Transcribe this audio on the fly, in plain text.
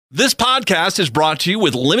This podcast is brought to you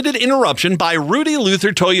with limited interruption by Rudy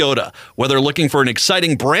Luther Toyota. Whether looking for an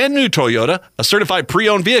exciting brand new Toyota, a certified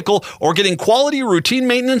pre-owned vehicle, or getting quality routine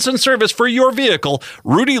maintenance and service for your vehicle,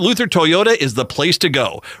 Rudy Luther Toyota is the place to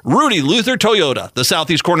go. Rudy Luther Toyota, the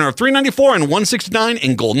southeast corner of 394 and 169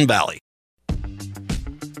 in Golden Valley.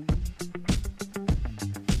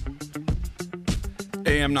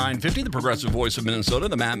 AM 950, the progressive voice of Minnesota,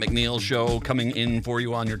 the Matt McNeil Show coming in for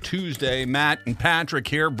you on your Tuesday. Matt and Patrick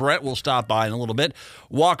here. Brett will stop by in a little bit.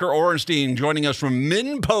 Walker Orenstein joining us from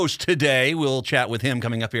MinnPost today. We'll chat with him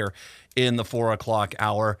coming up here in the 4 o'clock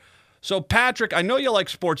hour. So, Patrick, I know you like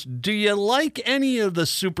sports. Do you like any of the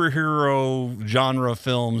superhero genre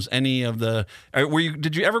films? Any of the...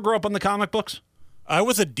 Did you ever grow up on the comic books? I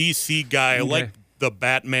was a DC guy. Okay. I liked the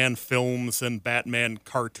Batman films and Batman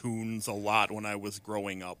cartoons a lot when I was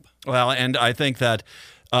growing up. Well, and I think that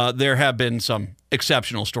there have been some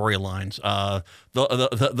exceptional storylines.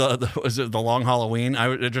 Was it The Long Halloween? I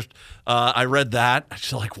read that. I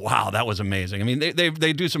was like, wow, that was amazing. I mean,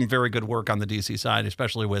 they do some very good work on the DC side,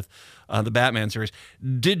 especially with the Batman series.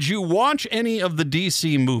 Did you watch any of the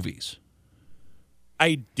DC movies?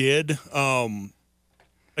 I did. I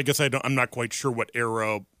guess I'm not quite sure what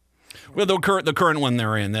era. Well, the current one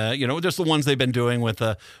they're in, just the ones they've been doing with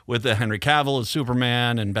the Henry Cavill as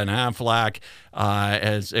Superman and Ben Affleck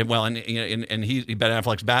as well, and Ben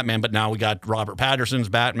Affleck's Batman, but now we got Robert Pattinson's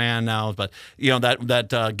Batman now. But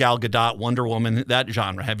that Gal Gadot Wonder Woman, that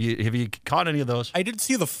genre. Have you caught any of those? I did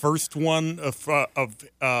see the first one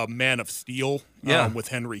of Man of Steel with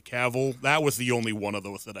Henry Cavill. That was the only one of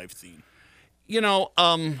those that I've seen.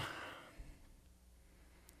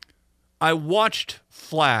 I watched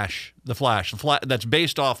Flash, that's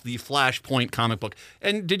based off the Flashpoint comic book.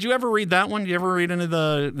 And did you ever read that one? Did you ever read any of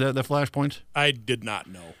the Flashpoints? I did not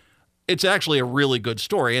know. It's actually a really good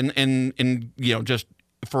story. And just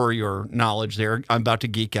for your knowledge there, I'm about to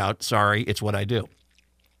geek out. Sorry, it's what I do.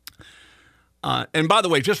 And by the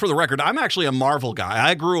way, just for the record, I'm actually a Marvel guy.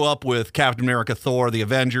 I grew up with Captain America, Thor, the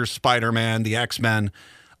Avengers, Spider-Man, the X-Men.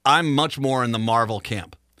 I'm much more in the Marvel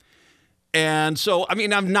camp. And so, I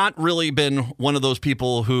mean, I've not really been one of those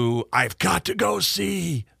people who I've got to go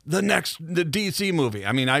see the DC movie.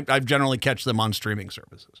 I mean, I generally catch them on streaming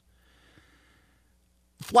services.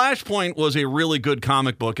 Flashpoint was a really good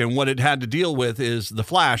comic book, and what it had to deal with is the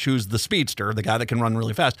Flash, who's the speedster, the guy that can run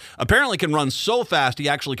really fast, apparently can run so fast he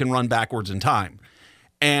actually can run backwards in time,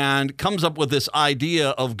 and comes up with this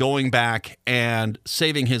idea of going back and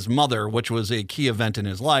saving his mother, which was a key event in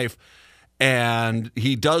his life. And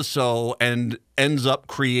he does so and ends up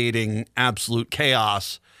creating absolute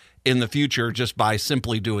chaos in the future just by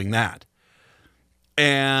simply doing that.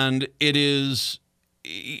 And it's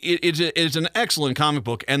an excellent comic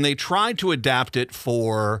book, and they tried to adapt it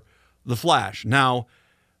for The Flash. Now,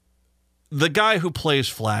 the guy who plays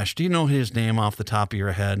Flash, do you know his name off the top of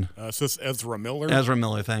your head? Is this Ezra Miller? Ezra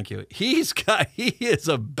Miller, thank you. He is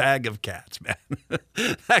a bag of cats, man.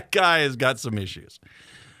 That guy has got some issues.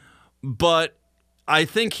 But I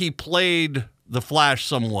think he played the Flash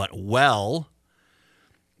somewhat well.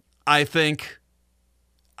 I think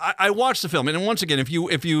I watched the film, and once again, if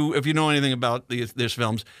you know anything about these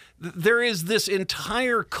films, there is this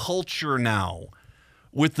entire culture now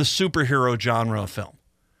with the superhero genre of film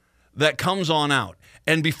that comes on out.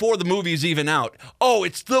 And before the movie's even out, oh,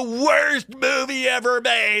 it's the worst movie ever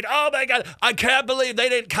made. Oh, my God. I can't believe they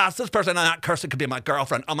didn't cast this person. And that person could be my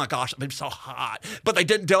girlfriend. Oh, my gosh, I'm so hot. But they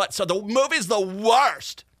didn't do it, so the movie's the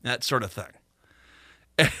worst. That sort of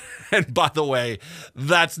thing. And by the way,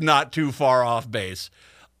 that's not too far off base.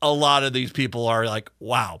 A lot of these people are like,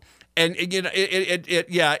 wow. And, you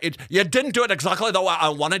didn't do it exactly the way I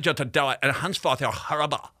wanted you to do it. And henceforth, you're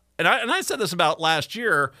horrible. And I said this about last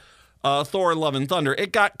year, Thor: Love and Thunder.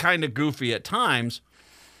 It got kind of goofy at times,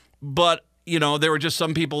 but there were just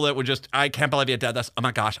some people that were just, I can't believe you did this. Oh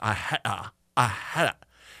my gosh, I had it.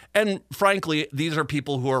 And frankly, these are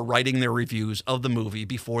people who are writing their reviews of the movie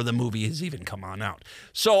before the movie has even come on out.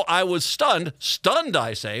 So I was stunned,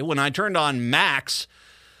 I say, when I turned on Max,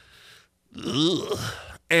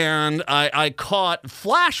 and I caught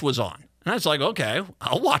Flash was on. And I was like, okay,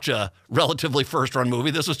 I'll watch a relatively first-run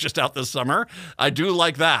movie. This was just out this summer. I do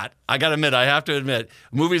like that. I have to admit,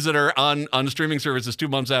 movies that are on streaming services 2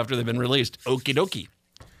 months after they've been released, okie dokie.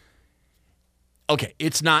 Okay,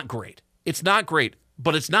 it's not great.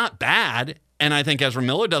 But it's not bad. And I think Ezra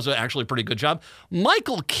Miller does actually a pretty good job.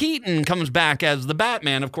 Michael Keaton comes back as the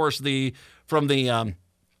Batman, of course, from the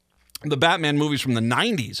Batman movies from the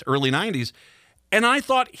 90s, early 90s. And I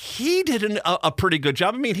thought he did a pretty good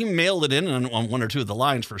job. I mean, he mailed it in on one or two of the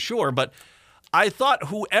lines for sure. But I thought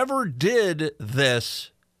whoever did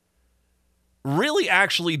this really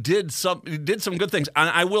actually did some good things. And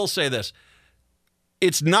I will say this.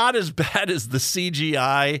 It's not as bad as the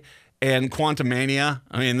CGI and Quantumania.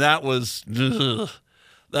 I mean, that was a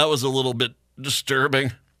little bit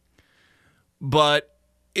disturbing. But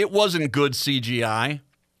it wasn't good CGI.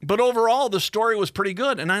 But overall, the story was pretty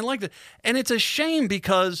good, and I liked it. And it's a shame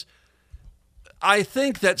because I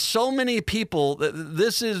think that so many people,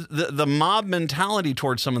 this is the mob mentality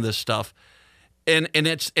towards some of this stuff. And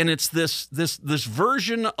it's this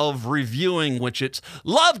version of reviewing, which it's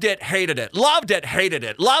loved it, hated it, loved it, hated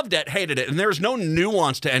it, loved it, hated it, and there's no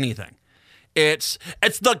nuance to anything. It's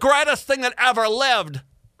the greatest thing that ever lived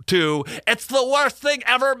to it's the worst thing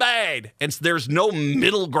ever made. There's no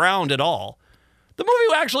middle ground at all. The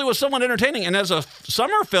movie actually was somewhat entertaining, and as a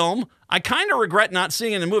summer film, I kind of regret not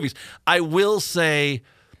seeing it in the movies. I will say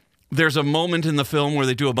there's a moment in the film where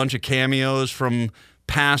they do a bunch of cameos from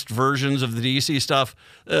past versions of the DC stuff.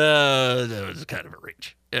 That was kind of a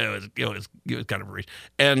reach. It was kind of a reach.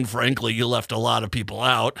 And frankly, you left a lot of people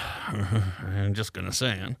out. I'm just going to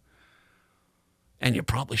say. And you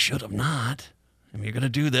probably should have not. I mean, you're going to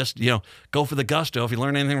do this, go for the gusto. If you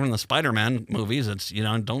learn anything from the Spider-Man movies, it's,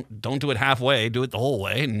 don't do it halfway, do it the whole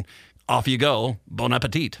way, and off you go. Bon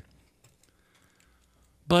appetit.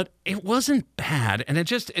 But it wasn't bad, and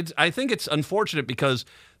I think it's unfortunate because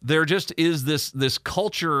there just is this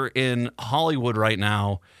culture in Hollywood right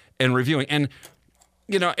now and reviewing, and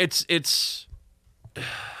it's.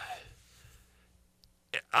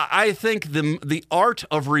 I think the art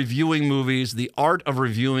of reviewing movies, the art of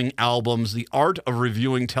reviewing albums, the art of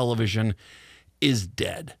reviewing television is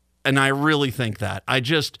dead, and I really think that. I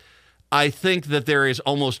think that there is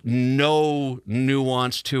almost no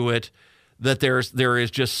nuance to it. That there is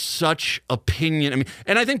just such opinion. I mean,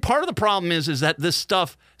 and I think part of the problem is that this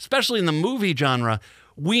stuff, especially in the movie genre,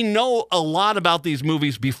 we know a lot about these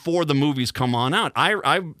movies before the movies come on out.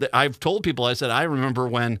 I've told people, I said, I remember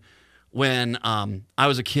when I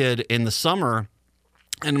was a kid in the summer,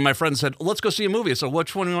 and my friend said, let's go see a movie. I said,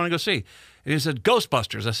 which one do you want to go see? And he said,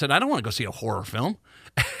 Ghostbusters. I said, I don't want to go see a horror film.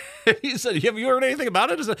 He said, have you heard anything about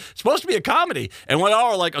it? I said, it's supposed to be a comedy. And we all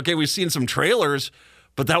were like, okay, we've seen some trailers,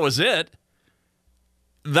 but that was it.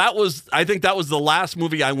 I think that was the last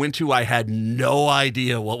movie I went to. I had no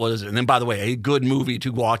idea what was it. And then, by the way, a good movie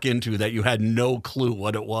to walk into that you had no clue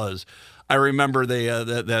what it was. I remember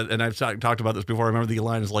and I've talked about this before. I remember the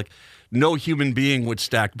line is like, no human being would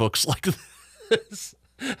stack books like this.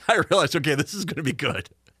 I realized, okay, this is going to be good.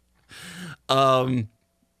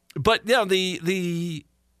 But yeah,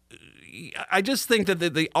 I just think that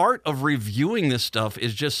the art of reviewing this stuff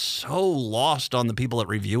is just so lost on the people that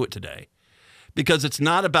review it today. Because it's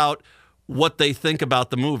not about what they think about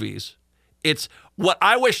the movies. It's what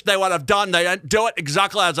I wish they would have done. They didn't do it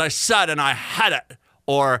exactly as I said, and I had it.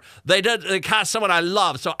 Or they cast someone I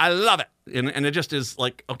love, so I love it. And it just is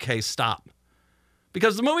like, okay, stop.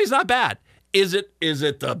 Because the movie's not bad. Is it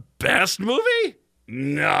the best movie?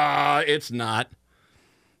 No, it's not.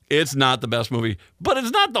 It's not the best movie. But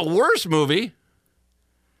it's not the worst movie.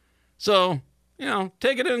 So...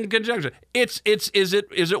 take it in conjunction. Is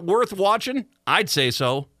it worth watching? I'd say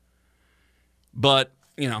so. But,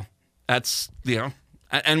 that's,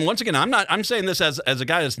 and once again, I'm saying this as a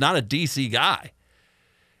guy that's not a DC guy.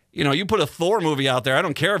 You put a Thor movie out there, I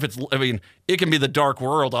don't care if it can be the Dark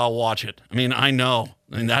World, I'll watch it. I know.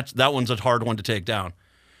 That one's a hard one to take down.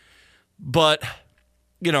 But,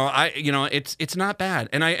 it's not bad.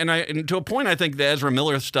 And to a point, I think the Ezra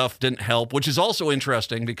Miller stuff didn't help, which is also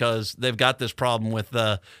interesting because they've got this problem with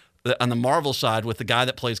on the Marvel side with the guy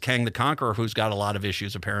that plays Kang the Conqueror, who's got a lot of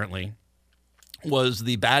issues apparently, was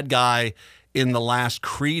the bad guy in the last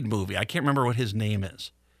Creed movie. I can't remember what his name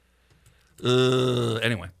is.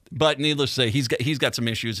 Anyway, but needless to say, he's got some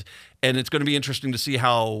issues, and it's going to be interesting to see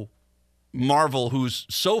how Marvel, who's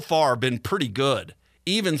so far been pretty good,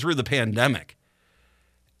 even through the pandemic,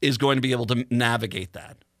 is going to be able to navigate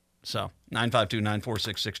that. So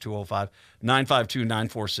 952-946-6205.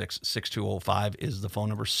 952-946-6205 is the phone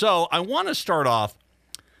number. So I want to start off,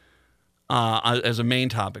 as the main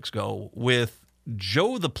topics go, with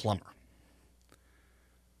Joe the Plumber.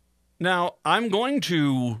 Now, I'm going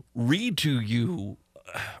to read to you...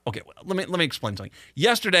 Okay, let me explain something.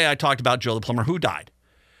 Yesterday, I talked about Joe the Plumber, who died.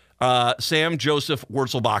 Sam Joseph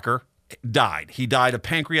Wurzelbacher died. He died of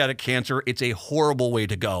pancreatic cancer. It's a horrible way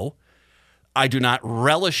to go. I do not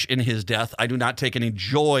relish in his death. I do not take any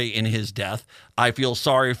joy in his death. I feel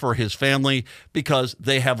sorry for his family because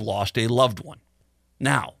they have lost a loved one.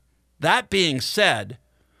 Now, that being said,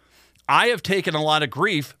 I have taken a lot of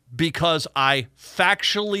grief because I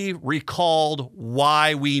factually recalled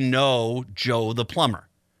why we know Joe the Plumber.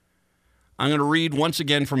 I'm going to read once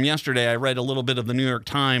again from yesterday. I read a little bit of the New York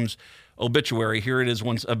Times obituary. Here it is,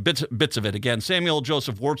 bits of it. Again, Samuel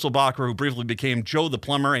Joseph Wurzelbacher, who briefly became Joe the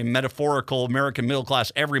Plumber, a metaphorical American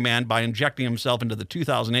middle-class everyman by injecting himself into the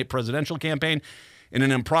 2008 presidential campaign in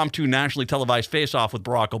an impromptu nationally televised face-off with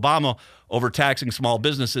Barack Obama over taxing small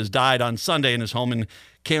businesses, died on Sunday in his home in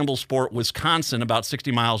Campbellsport, Wisconsin, about 60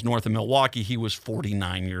 miles north of Milwaukee. He was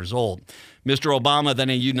 49 years old. Mr. Obama, then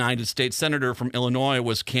a United States Senator from Illinois,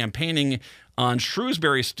 was campaigning on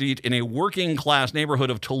Shrewsbury Street in a working-class neighborhood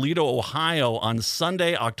of Toledo, Ohio, on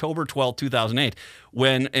Sunday, October 12, 2008,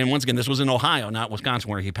 and once again, this was in Ohio, not Wisconsin,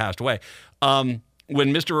 where he passed away,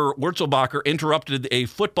 when Mr. Wurzelbacher interrupted a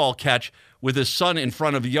football catch with his son in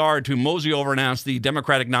front of the yard to mosey over and ask the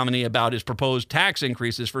Democratic nominee about his proposed tax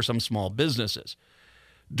increases for some small businesses.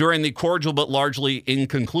 During the cordial but largely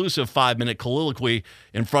inconclusive 5-minute colloquy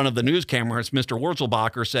in front of the news cameras, Mr.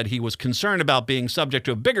 Wurzelbacher said he was concerned about being subject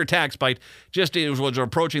to a bigger tax bite just as was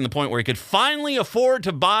approaching the point where he could finally afford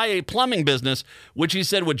to buy a plumbing business, which he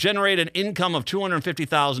said would generate an income of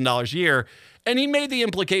 $250,000 a year. And he made the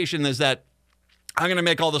implication is that I'm going to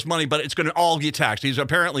make all this money, but it's going to all get taxed. He's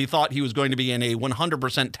apparently thought he was going to be in a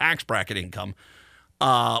 100% tax bracket income,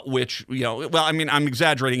 which, I'm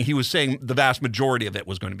exaggerating. He was saying the vast majority of it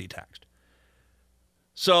was going to be taxed.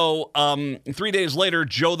 So 3 days later,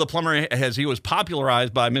 Joe the Plumber, as he was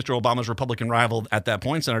popularized by Mr. Obama's Republican rival at that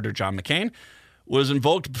point, Senator John McCain, was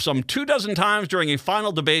invoked some 24 times during a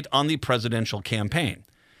final debate on the presidential campaign.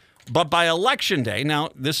 But by Election Day, now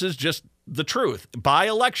this is just the truth, by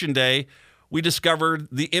Election Day, we discovered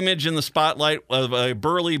the image in the spotlight of a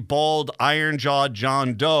burly, bald, iron-jawed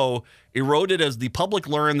John Doe eroded as the public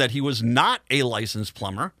learned that he was not a licensed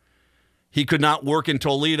plumber. He could not work in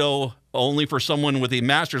Toledo only for someone with a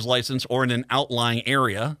master's license or in an outlying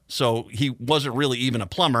area, so he wasn't really even a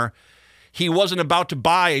plumber. He wasn't about to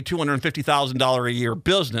buy a $250,000 a year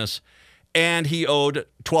business, and he owed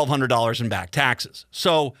 $1,200 in back taxes.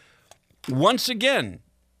 So, once again,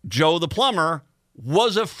 Joe the Plumber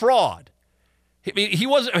was a fraud. He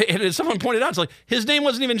wasn't, and as someone pointed out, it's like his name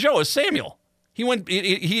wasn't even Joe, it's Samuel. He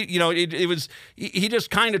just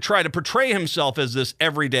kind of tried to portray himself as this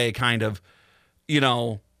everyday kind of,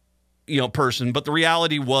 person. But the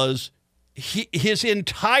reality was his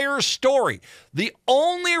entire story, the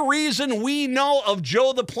only reason we know of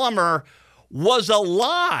Joe the Plumber was a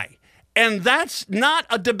lie. And that's not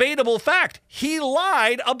a debatable fact. He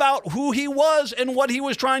lied about who he was and what he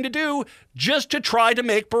was trying to do just to try to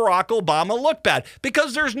make Barack Obama look bad.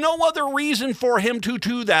 Because there's no other reason for him to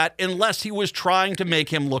do that unless he was trying to make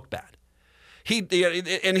him look bad. He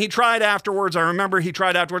tried afterwards. I remember he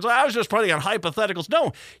tried afterwards. I was just putting out hypotheticals.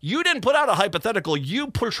 No, you didn't put out a hypothetical. You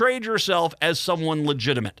portrayed yourself as someone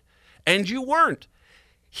legitimate. And you weren't.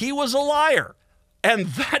 He was a liar. And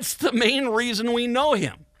that's the main reason we know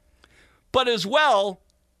him. But as well,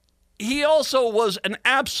 he also was an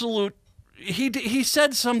absolute, he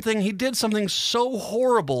did something so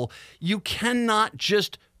horrible, you cannot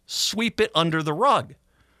just sweep it under the rug.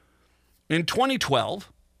 In 2012,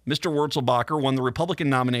 Mr. Wurzelbacher won the Republican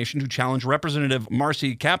nomination to challenge Representative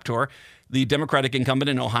Marcy Kaptur, the Democratic incumbent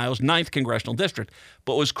in Ohio's 9th congressional district,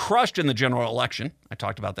 but was crushed in the general election. I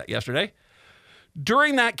talked about that yesterday.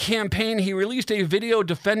 During that campaign, he released a video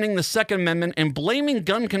defending the Second Amendment and blaming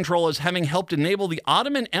gun control as having helped enable the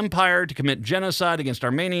Ottoman Empire to commit genocide against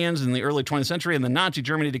Armenians in the early 20th century and the Nazi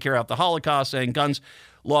Germany to carry out the Holocaust, saying guns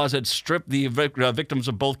laws had stripped the victims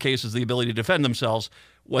of both cases the ability to defend themselves.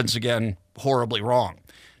 Once again, horribly wrong.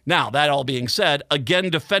 Now, that all being said, again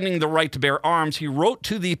defending the right to bear arms, he wrote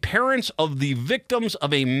to the parents of the victims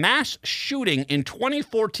of a mass shooting in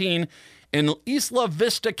 2014 in Isla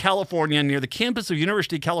Vista, California, near the campus of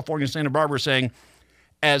University of California, Santa Barbara, saying,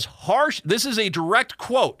 this is a direct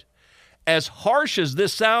quote, as harsh as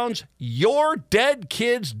this sounds, your dead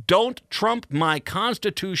kids don't trump my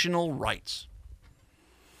constitutional rights.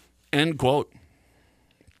 End quote.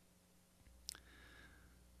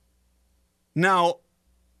 Now,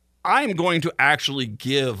 I'm going to actually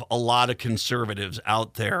give a lot of conservatives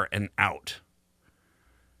out there an out.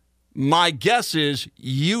 My guess is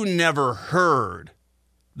you never heard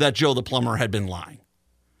that Joe the Plumber had been lying.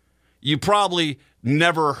 You probably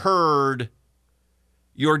never heard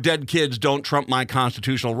your dead kids don't trump my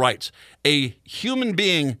constitutional rights. A human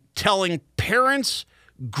being telling parents,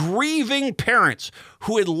 grieving parents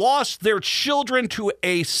who had lost their children to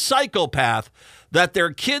a psychopath that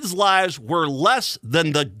their kids' lives were less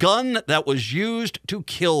than the gun that was used to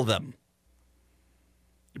kill them.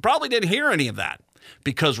 You probably didn't hear any of that,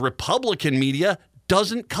 because Republican media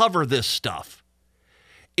doesn't cover this stuff.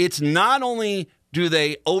 It's not only do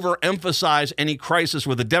they overemphasize any crisis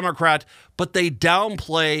with a Democrat, but they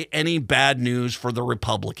downplay any bad news for the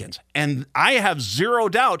Republicans. And I have zero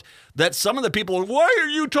doubt that some of the people, why are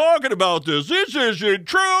you talking about this? This isn't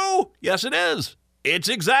true. Yes, it is. It's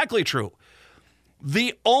exactly true.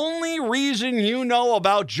 The only reason you know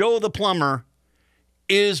about Joe the Plumber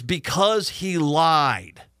is because he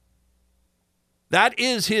lied. That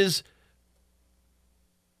is his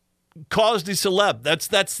cause de celeb.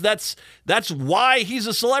 That's why he's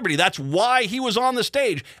a celebrity. That's why he was on the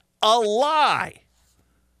stage. A lie.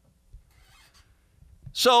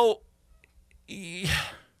 So, you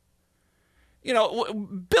know,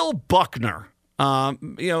 Bill Buckner,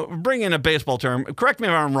 bring in a baseball term. Correct me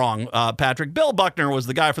if I'm wrong, Patrick. Bill Buckner was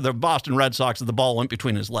the guy for the Boston Red Sox that the ball went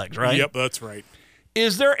between his legs, right? Yep, that's right.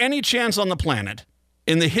 Is there any chance on the planet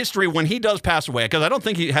in the history when he does pass away, because I don't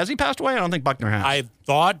think has he passed away? I don't think Buckner has. I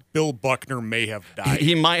thought Bill Buckner may have died.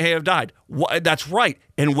 He might have died. That's right.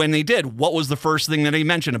 And when they did, what was the first thing that he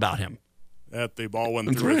mentioned about him? That the ball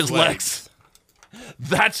went through his legs.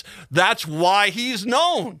 That's why he's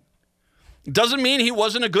known. Doesn't mean he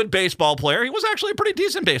wasn't a good baseball player. He was actually a pretty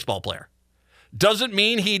decent baseball player. Doesn't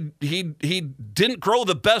mean he didn't grow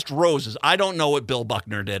the best roses. I don't know what Bill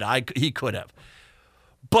Buckner did. He could have.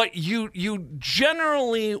 But you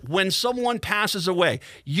generally, when someone passes away,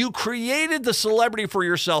 you created the celebrity for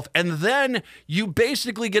yourself, and then you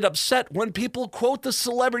basically get upset when people quote the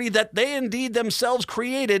celebrity that they indeed themselves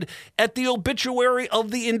created at the obituary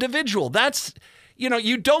of the individual. That's,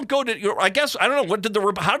 you don't go to, I guess, I don't know,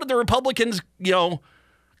 how did the Republicans,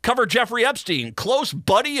 cover Jeffrey Epstein? Close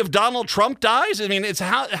buddy of Donald Trump dies? I mean,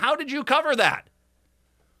 how did you cover that?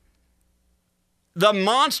 The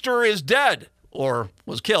monster is dead. Or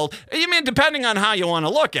was killed. You mean, depending on how you want to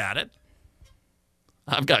look at it.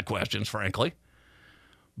 I've got questions, frankly.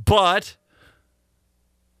 But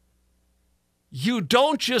you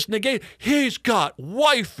don't just negate, he's got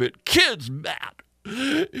wife and kids, Matt.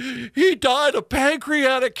 He died of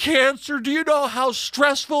pancreatic cancer. Do you know how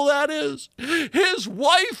stressful that is? His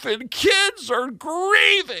wife and kids are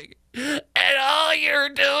grieving. And all you're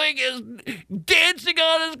doing is dancing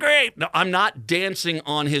on his grave. No, I'm not dancing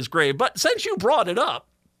on his grave. But since you brought it up,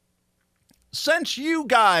 since you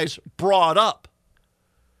guys brought up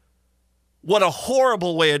what a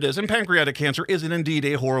horrible way it is, and pancreatic cancer is indeed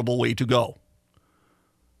a horrible way to go.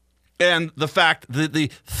 And the fact that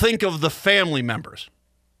think of the family members.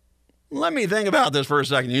 Let me think about this for a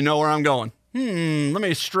second. You know where I'm going. Let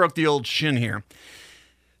me stroke the old chin here.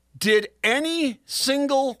 Did any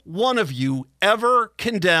single one of you ever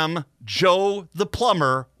condemn Joe the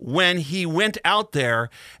Plumber when he went out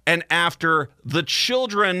there and after the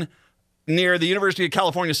children near the University of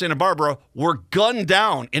California, Santa Barbara were gunned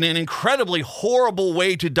down in an incredibly horrible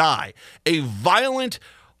way to die, a violent,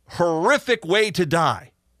 horrific way to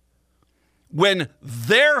die, when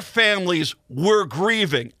their families were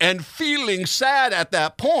grieving and feeling sad at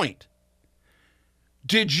that point?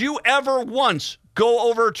 Did you ever once go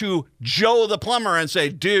over to Joe the Plumber and say,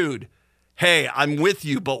 dude, hey, I'm with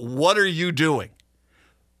you, but what are you doing?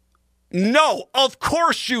 No, of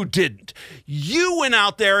course you didn't. You went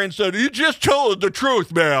out there and said, he's just telling the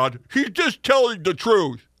truth, man. He's just telling the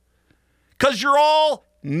truth. Because you're all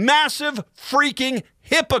massive freaking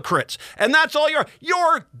hypocrites. And that's all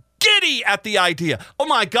you're giddy at the idea. Oh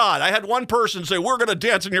my God, I had one person say, we're going to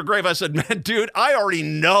dance in your grave. I said, man, dude, I already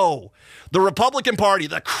know. The Republican Party,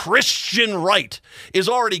 the Christian right, is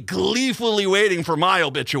already gleefully waiting for my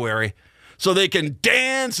obituary so they can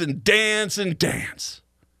dance and dance and dance.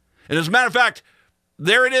 And as a matter of fact,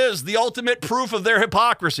 there it is, the ultimate proof of their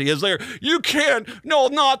hypocrisy is there. You can't, no,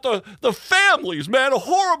 not the families, man, a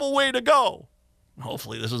horrible way to go.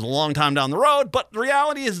 Hopefully this is a long time down the road, but the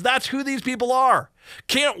reality is that's who these people are.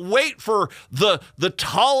 Can't wait for the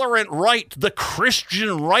tolerant right, the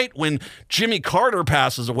Christian right when Jimmy Carter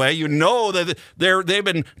passes away. You know that they've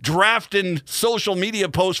been drafting social media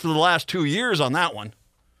posts for the last 2 years on that one.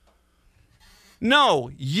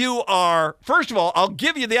 No, you are, first of all, I'll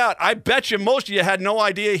give you the out. I bet you most of you had no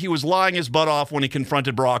idea he was lying his butt off when he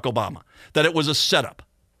confronted Barack Obama, that it was a setup.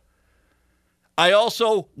 I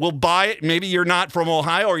also will buy it, maybe you're not from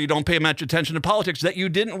Ohio or you don't pay much attention to politics, that you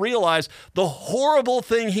didn't realize the horrible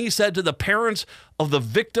thing he said to the parents of the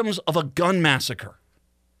victims of a gun massacre.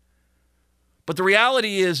 But the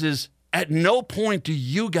reality is at no point do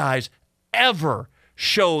you guys ever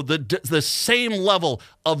show the same level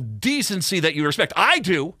of decency that you respect. I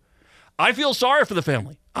do. I feel sorry for the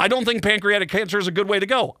family. I don't think pancreatic cancer is a good way to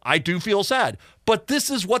go. I do feel sad. But this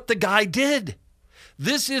is what the guy did.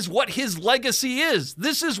 This is what his legacy is.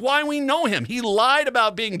 This is why we know him. He lied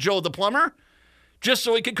about being Joe the Plumber just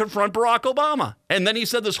so he could confront Barack Obama. And then he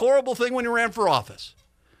said this horrible thing when he ran for office.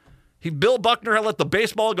 Bill Buckner had let the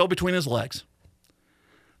baseball go between his legs.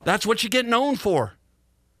 That's what you get known for.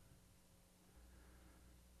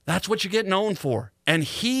 That's what you get known for. And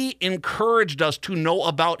he encouraged us to know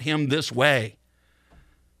about him this way.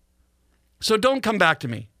 So don't come back to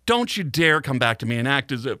me. Don't you dare come back to me and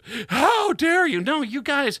act as if, how dare you? No, you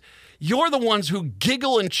guys, you're the ones who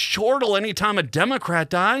giggle and chortle anytime a Democrat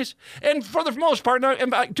dies. And for the most part,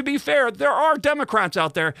 to be fair, there are Democrats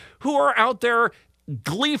out there who are out there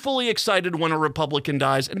gleefully excited when a Republican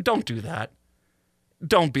dies. And don't do that.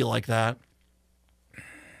 Don't be like that.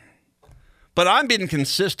 But I'm being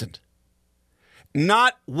consistent.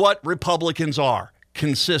 Not what Republicans are.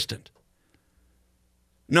 Consistent.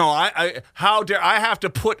 No, how dare I have to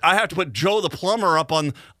put Joe the Plumber up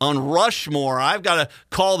on Rushmore. I've got to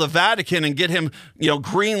call the Vatican and get him,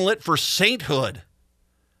 greenlit for sainthood.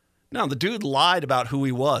 No, the dude lied about who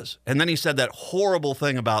he was. And then he said that horrible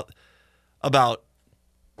thing about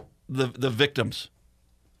the victims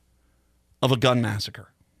of a gun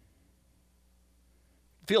massacre.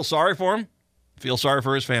 Feel sorry for him. Feel sorry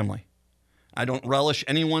for his family. I don't relish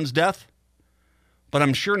anyone's death, but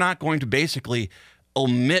I'm sure not going to basically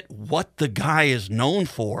omit what the guy is known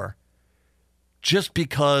for just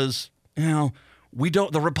because, the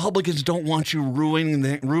Republicans don't want you ruining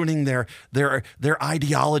their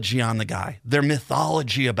ideology on the guy, their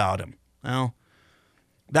mythology about him. Well,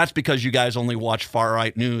 that's because you guys only watch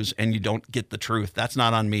far-right news and you don't get the truth. That's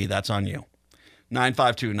not on me. That's on you.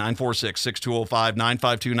 952-946-6205,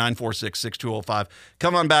 952-946-6205.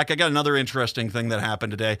 Come on back. I got another interesting thing that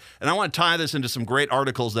happened today, and I want to tie this into some great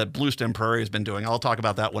articles that Blue Stem Prairie has been doing. I'll talk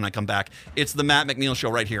about that when I come back. It's the Matt McNeil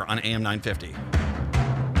Show right here on AM 950.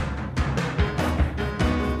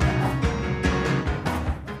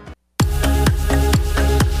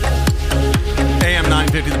 AM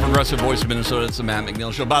 950, the progressive voice of Minnesota. It's the Matt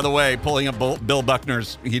McNeil Show. By the way, pulling up Bill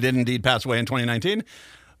Buckner's, he did indeed pass away in 2019.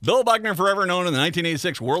 Bill Buckner, forever known in the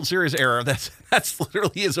 1986 World Series era. That's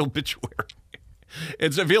literally his obituary. I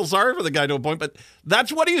feel sorry for the guy to a point, but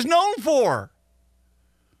that's what he's known for.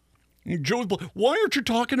 Why aren't you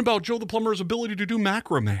talking about Joe the Plumber's ability to do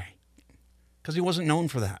macrame? Because he wasn't known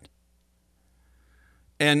for that.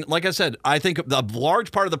 And like I said, I think the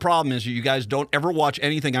large part of the problem is you guys don't ever watch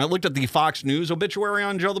anything. I looked at the Fox News obituary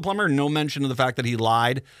on Joe the Plumber. No mention of the fact that he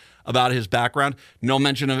lied about his background. No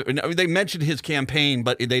mention of it. They mentioned his campaign,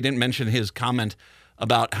 but they didn't mention his comment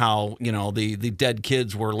about how, the dead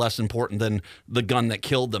kids were less important than the gun that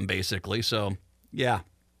killed them, basically. So, yeah.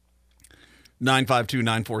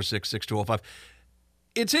 952-946-6205.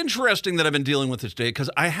 It's interesting that I've been dealing with this today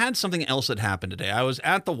because I had something else that happened today. I was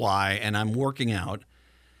at the Y and I'm working out.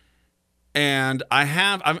 And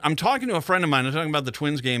I'm talking to a friend of mine. I'm talking about the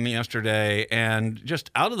Twins game yesterday, and just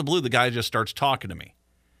out of the blue, the guy just starts talking to me.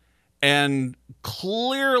 And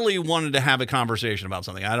clearly wanted to have a conversation about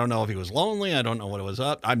something. I don't know if he was lonely. I don't know what it was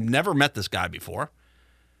up. I've never met this guy before.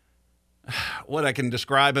 What I can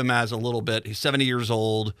describe him as a little bit, he's 70 years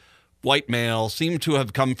old, white male, seemed to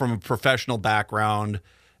have come from a professional background,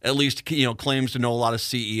 at least, claims to know a lot of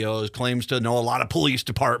CEOs, claims to know a lot of police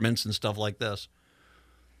departments and stuff like this.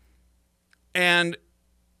 And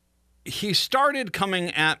he started coming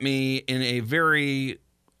at me in a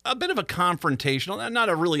bit of a confrontational, not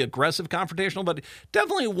a really aggressive confrontational, but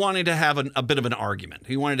definitely wanting to have a bit of an argument.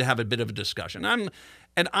 He wanted to have a bit of a discussion. And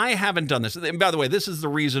I haven't done this. And by the way, this is the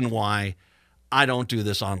reason why I don't do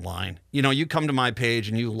this online. You come to my page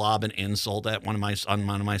and you lob an insult at on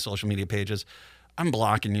one of my social media pages. I'm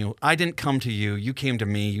blocking you. I didn't come to you. You came to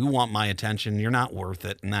me. You want my attention. You're not worth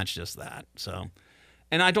it. And that's just that. So,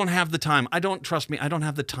 and I don't have the time. Trust me, I don't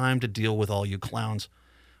have the time to deal with all you clowns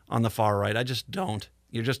on the far right. I just don't.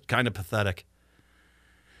 You're just kind of pathetic.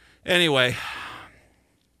 Anyway,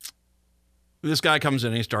 this guy comes in,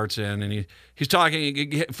 and he starts in, and he's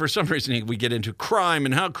talking. For some reason, we get into crime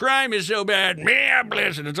and how crime is so bad. Yeah,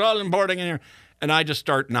 bliss, and it's all important in here. And I just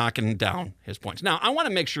start knocking down his points. Now, I want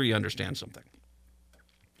to make sure you understand something.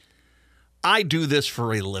 I do this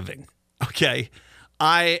for a living, okay?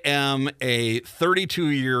 I am a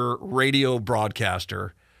 32-year radio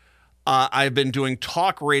broadcaster. I've been doing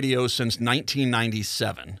talk radio since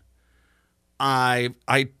 1997. I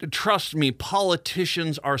trust me,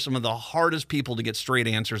 politicians are some of the hardest people to get straight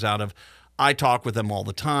answers out of. I talk with them all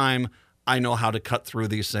the time. I know how to cut through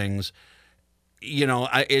these things.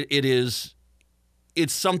 It's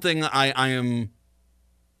something I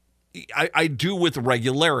do with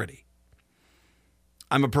regularity.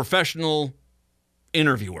 I'm a professional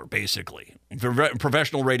interviewer, basically.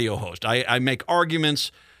 Professional radio host. I make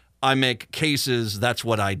arguments. I make cases. That's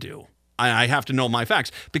what I do. I have to know my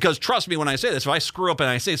facts. Because trust me when I say this, if I screw up and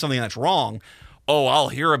I say something that's wrong, I'll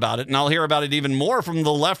hear about it, and I'll hear about it even more from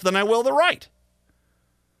the left than I will the right.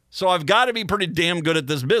 So I've got to be pretty damn good at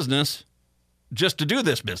this business just to do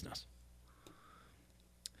this business.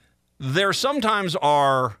 There sometimes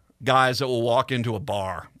are guys that will walk into a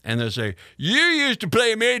bar and they'll say, "You used to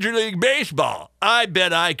play Major League Baseball. I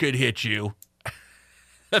bet I could hit you."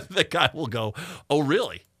 The guy will go, "Oh,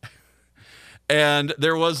 really?" And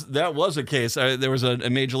that was a case. There was a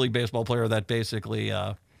Major League Baseball player that basically,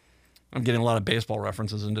 I'm getting a lot of baseball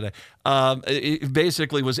references in today. It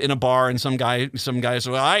basically was in a bar, and some guy said,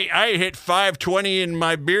 "Well, I hit 520 in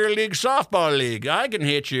my beer league softball league. I can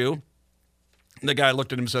hit you." And the guy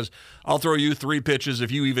looked at him and says, "I'll throw you 3 pitches if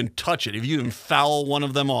you even touch it. If you even foul one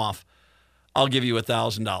of them off, I'll give you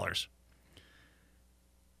 $1,000.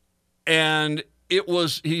 And it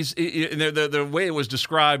was the way it was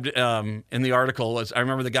described in the article was, I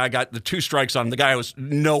remember the guy got the 2 strikes on him. The guy was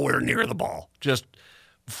nowhere near the ball, just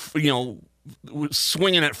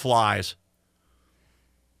swinging at flies.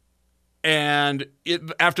 And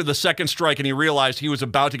after the second strike, and he realized he was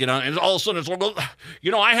about to get on, and all of a sudden it's like, "Well,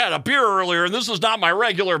 I had a beer earlier, and this is not my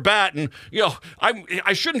regular bat, and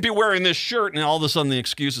I shouldn't be wearing this shirt." And all of a sudden the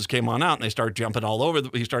excuses came on out, and they started jumping all over.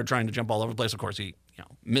 He started trying to jump all over the place. Of course, he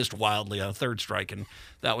missed wildly on a 3rd strike, and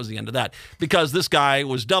that was the end of that. Because this guy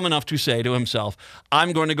was dumb enough to say to himself,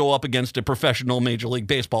 "I'm going to go up against a professional Major League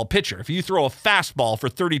Baseball pitcher. If you throw a fastball for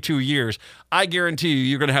 32 years, I guarantee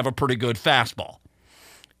you're going to have a pretty good fastball."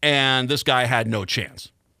 And this guy had no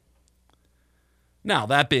chance. Now,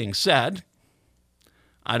 that being said,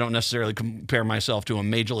 I don't necessarily compare myself to a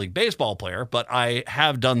Major League Baseball player, but I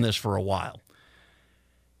have done this for a while.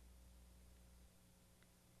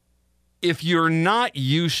 If you're not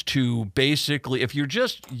used to if you're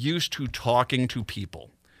just used to talking to people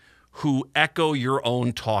who echo your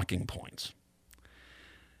own talking points,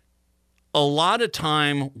 a lot of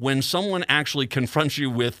time when someone actually confronts you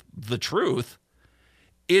with the truth,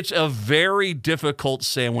 it's a very difficult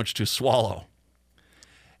sandwich to swallow.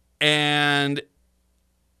 And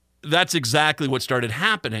that's exactly what started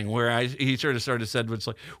happening, where he sort of said, it's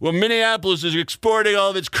like, "Well, Minneapolis is exporting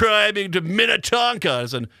all of its crime into Minnetonka." I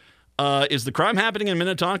said, is the crime happening in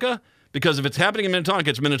Minnetonka? Because if it's happening in Minnetonka,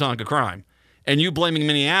 it's Minnetonka crime. And you blaming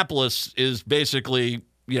Minneapolis is basically,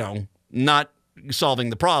 not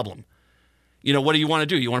solving the problem. What do you want to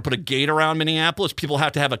do? You want to put a gate around Minneapolis? People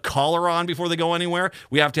have to have a collar on before they go anywhere?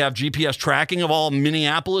 We have to have GPS tracking of all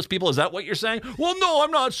Minneapolis people? Is that what you're saying? Well, no,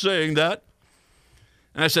 I'm not saying that.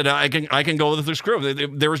 And I said, I can go with the screw.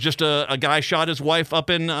 There was just a guy shot his wife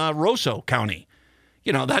up in Roseau County.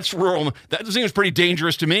 That's rural. That seems pretty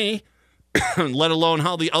dangerous to me, let alone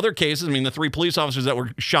how the other cases, the 3 police officers that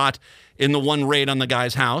were shot in the one raid on the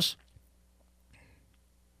guy's house.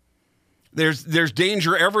 There's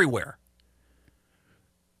danger everywhere.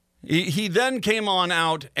 He then came on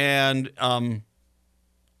out and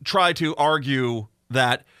tried to argue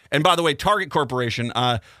that, and by the way, Target Corporation,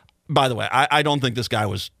 I don't think this guy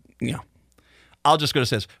was, I'll just go to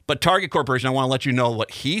say this, but Target Corporation, I want to let you know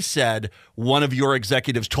what he said. One of your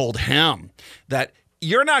executives told him that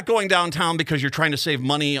you're not going downtown because you're trying to save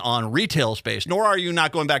money on retail space, nor are you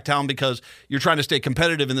not going back town because you're trying to stay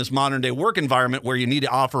competitive in this modern day work environment where you need to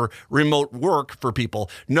offer remote work for people.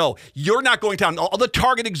 No, you're not going down. All the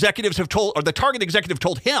Target executives the Target executive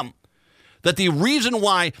told him that the reason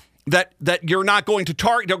why that you're not going to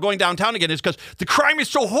Target, you're going downtown again, is because the crime is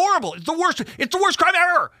so horrible. It's the worst crime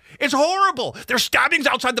ever. It's horrible. There's stabbings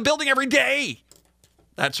outside the building every day.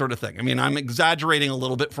 That sort of thing. I'm exaggerating a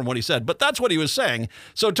little bit from what he said, but that's what he was saying.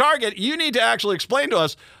 So Target, you need to actually explain to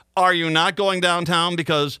us, are you not going downtown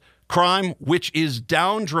because crime, which is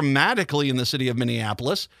down dramatically in the city of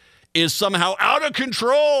Minneapolis, is somehow out of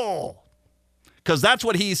control? Because that's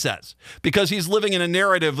what he says. Because he's living in a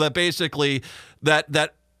narrative that basically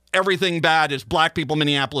that everything bad is black people,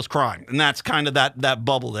 Minneapolis crime. And that's kind of that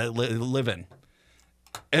bubble that they live in.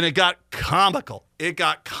 And it got comical. It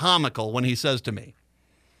got comical when he says to me,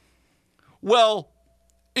 "Well,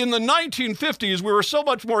 in the 1950s, we were so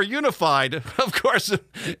much more unified," of course.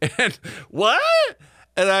 And what?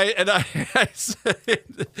 And I said,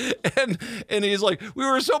 and he's like, "We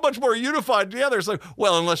were so much more unified together." It's like,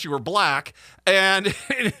 well, unless you were black. And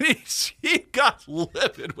he got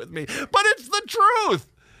livid with me. But it's the truth.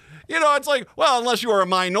 It's like, well, unless you were a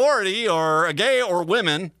minority or a gay or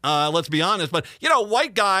women, let's be honest. But,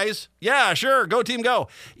 white guys, yeah, sure, go team go.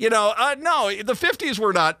 No, the 50s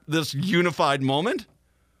were not this unified moment.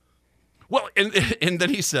 Well, and then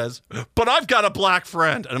he says, but I've got a black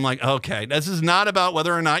friend. And I'm like, okay, this is not about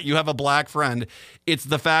whether or not you have a black friend. It's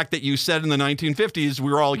the fact that you said in the 1950s we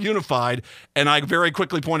were all unified. And I very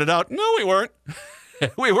quickly pointed out, no, we weren't.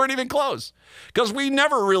 We weren't even close, because we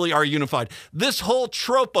never really are unified. This whole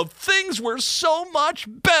trope of things were so much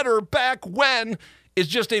better back when is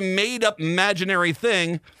just a made-up imaginary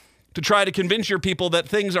thing to try to convince your people that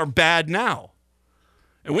things are bad now.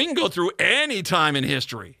 And we can go through any time in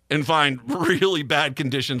history and find really bad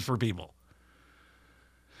conditions for people,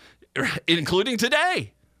 including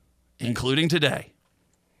today.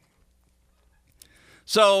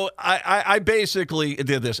 So I basically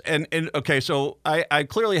did this. And okay, so I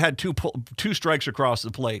clearly had two strikes across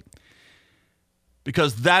the plate,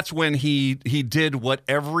 because that's when he did what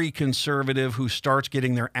every conservative who starts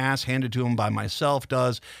getting their ass handed to him by myself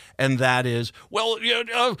does, and that is, well,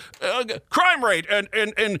 crime rate and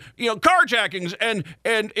carjackings and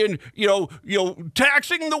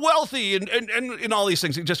taxing the wealthy and all these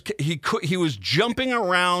things. He was jumping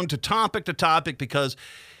around to topic because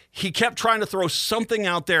he kept trying to throw something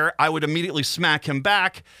out there. I would immediately smack him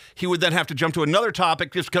back. He would then have to jump to another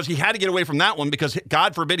topic just because he had to get away from that one, because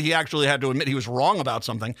God forbid he actually had to admit he was wrong about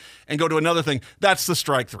something and go to another thing. That's the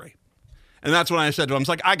strike three. And that's when I said to him, I was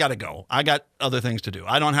like, I got to go. I got other things to do.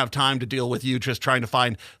 I don't have time to deal with you just trying to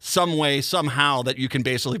find some way, somehow, that you can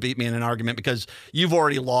basically beat me in an argument, because you've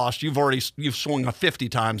already lost. You've swung 50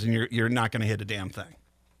 times and you're not going to hit a damn thing.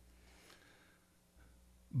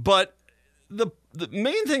 But the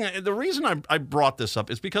main thing, the reason I brought this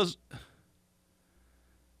up is because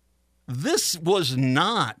this was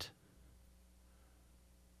not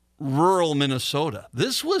rural Minnesota.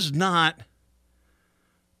 This was not,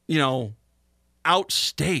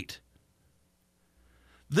 outstate.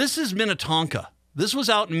 This is Minnetonka. This was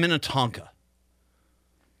out in Minnetonka,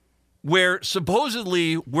 where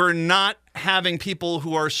supposedly we're not having people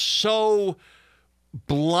who are so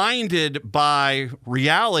blinded by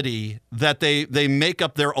reality that they make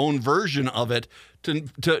up their own version of it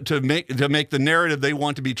to make the narrative they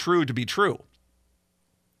want to be true.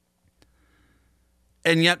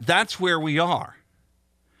 And yet that's where we are.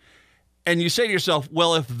 And you say to yourself,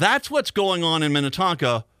 well, if that's what's going on in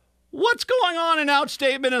Minnetonka, what's going on in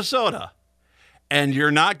outstate Minnesota? And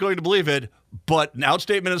you're not going to believe it, but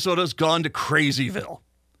outstate Minnesota's gone to Crazyville.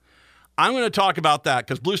 I'm going to talk about that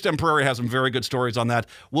because Blue Stem Prairie has some very good stories on that.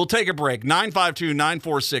 We'll take a break.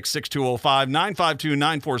 952-946-6205.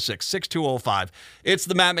 952-946-6205. It's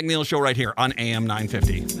the Matt McNeil Show right here on AM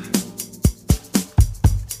 950.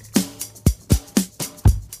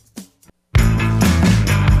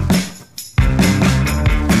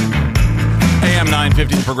 AM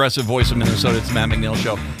 950, the progressive voice of Minnesota. It's the Matt McNeil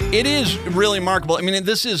Show. It is really remarkable. I mean,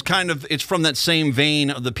 this is it's from that same vein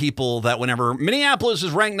of the people that whenever Minneapolis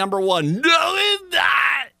is ranked number one, no, it's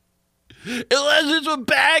not. Unless it's a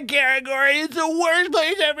bad category, it's the worst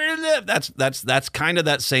place ever to live. That's kind of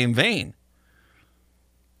that same vein.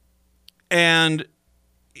 And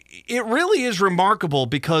it really is remarkable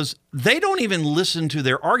because they don't even listen to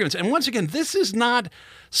their arguments. And once again, this is not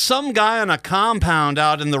some guy on a compound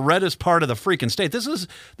out in the reddest part of the freaking state. This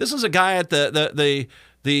is a guy at the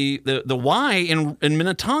Y in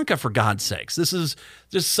Minnetonka, for God's sakes. This is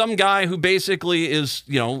just some guy who basically is,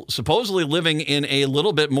 supposedly living in a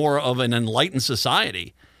little bit more of an enlightened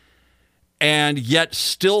society, and yet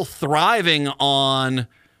still thriving on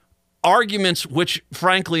arguments which,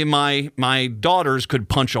 frankly, my daughters could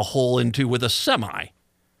punch a hole into with a semi.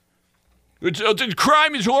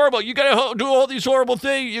 Crime is horrible. You got to do all these horrible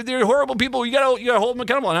things. They're horrible people. You got to hold them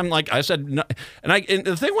accountable. And I said, no. And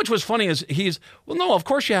the thing which was funny is no, of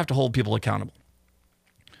course you have to hold people accountable.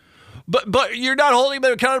 But you're not holding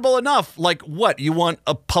them accountable enough. Like what? You want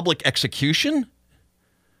a public execution?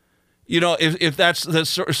 If that's the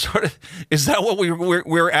sort of, is that what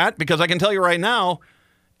we're at? Because I can tell you right now,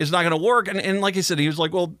 it's not going to work. And like he said, he was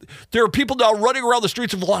like, well, there are people now running around the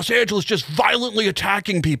streets of Los Angeles just violently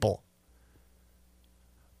attacking people.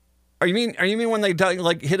 Are you mean when they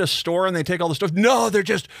hit a store and they take all the stuff? No,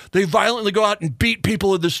 they violently go out and beat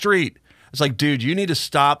people in the street. It's like, dude, you need to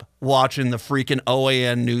stop watching the freaking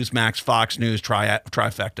OAN, Newsmax, Fox News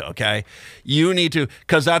trifecta, okay? You need to,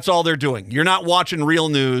 because that's all they're doing. You're not watching real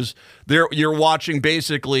news. You're watching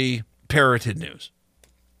basically parroted news.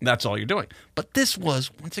 That's all you're doing. But this was,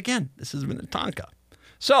 once again, this is Minnetonka.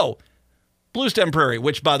 So, Blue Stem Prairie,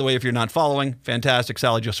 which, by the way, if you're not following, fantastic,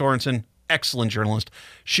 Sally Jo Sorensen, excellent journalist.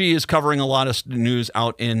 She is covering a lot of news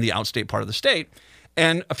out in the outstate part of the state.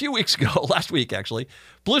 And a few weeks ago, last week actually,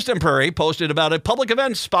 Blue Stem Prairie posted about a public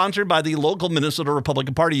event sponsored by the local Minnesota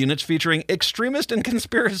Republican Party units featuring extremist and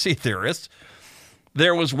conspiracy theorists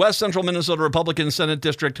there was West Central Minnesota Republican Senate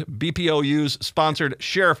District BPOU's sponsored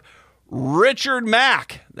Sheriff Richard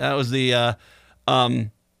Mack. That was the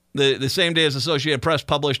same day as Associated Press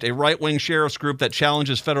published a right-wing sheriff's group that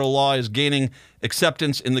challenges federal law is gaining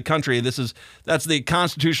acceptance in the country. That's the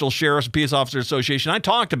Constitutional Sheriffs and Peace Officers Association. I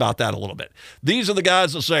talked about that a little bit. These are the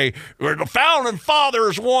guys that say the founding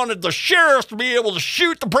fathers wanted the sheriffs to be able to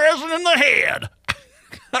shoot the president in the head.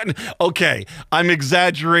 Okay, I'm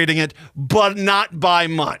exaggerating it, but not by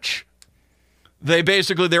much.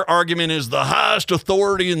 Their argument is the highest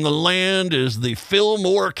authority in the land is the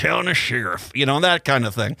Fillmore County Sheriff, that kind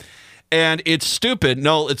of thing. And it's stupid.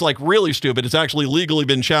 No, it's like really stupid. It's actually legally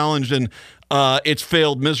been challenged, and it's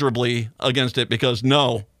failed miserably against it because,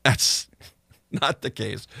 no, that's not the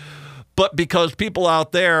case. But because people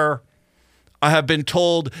out there have been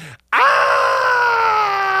told,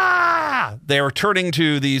 they are turning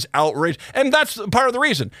to these outrage. And that's part of the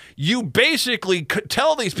reason. You basically could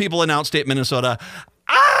tell these people in outstate Minnesota,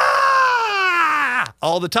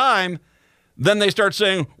 all the time. Then they start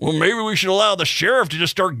saying, well, maybe we should allow the sheriff to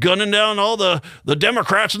just start gunning down all the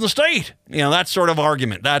Democrats in the state. That sort of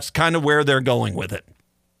argument. That's kind of where they're going with it.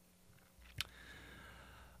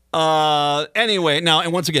 Anyway, now,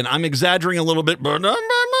 and once again, I'm exaggerating a little bit, but not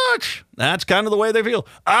by much. That's kind of the way they feel.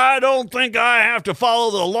 I don't think I have to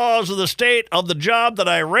follow the laws of the state of the job that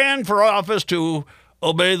I ran for office to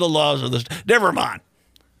obey the laws of the state. Never mind.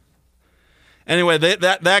 Anyway,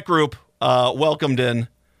 that group welcomed in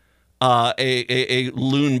a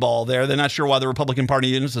loon ball there. They're not sure why the Republican Party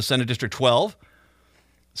units of Senate District 12,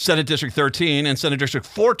 Senate District 13, and Senate District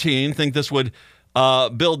 14 think this would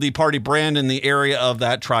build the party brand in the area of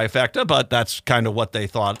that trifecta, but that's kind of what they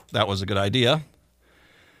thought that was a good idea.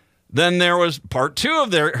 Then there was part two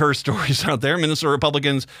of her stories out there. Minnesota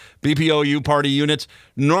Republicans, BPOU party units,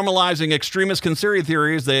 normalizing extremist conspiracy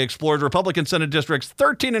theories. They explored Republican Senate Districts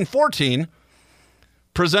 13 and 14,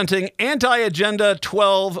 presenting anti-Agenda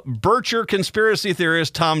 12 Bircher conspiracy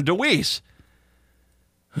theorist Tom DeWeese.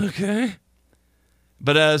 Okay.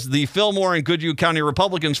 But as the Fillmore and Goodhue County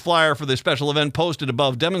Republicans flyer for the special event posted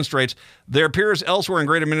above demonstrates, their peers elsewhere in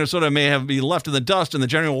greater Minnesota may have been left in the dust in the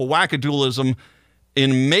general wackadoodlism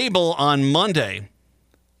in Mabel on Monday.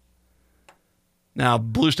 Now,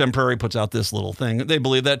 Bluestem Prairie puts out this little thing. They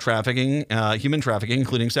believe that trafficking, human trafficking,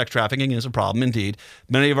 including sex trafficking, is a problem indeed.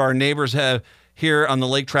 Many of our neighbors have here on the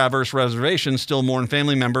Lake Traverse Reservation still mourn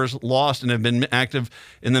family members lost and have been active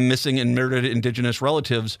in the missing and murdered Indigenous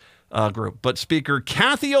relatives group. But Speaker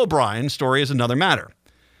Kathy O'Brien's story is another matter.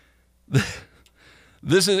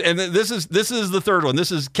 This is the third one.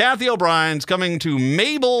 This is Kathy O'Brien's coming to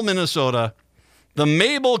Mabel, Minnesota, the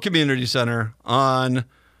Mabel Community Center on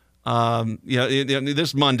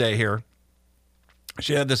this Monday here.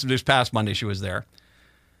 She had this past Monday. She was there.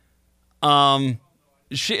 I'm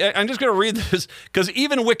just going to read this because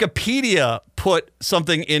even Wikipedia put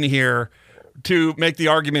something in here to make the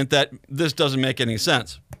argument that this doesn't make any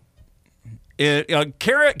sense.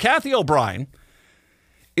 Kathy O'Brien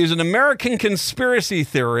is an American conspiracy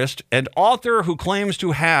theorist and author who claims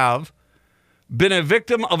to have been a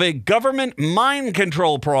victim of a government mind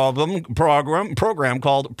control program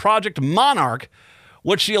called Project Monarch,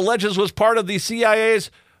 which she alleges was part of the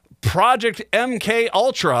CIA's Project MK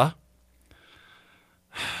Ultra.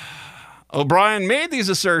 O'Brien made these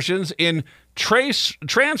assertions in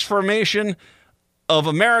Transformation of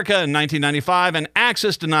America in 1995 and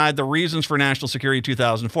Axis Denied the Reasons for National Security in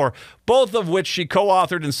 2004, both of which she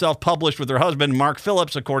co-authored and self-published with her husband, Mark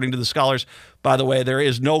Phillips, according to the scholars. By the way, there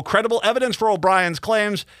is no credible evidence for O'Brien's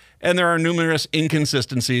claims, and there are numerous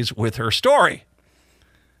inconsistencies with her story.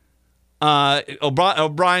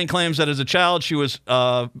 O'Brien claims that as a child, she was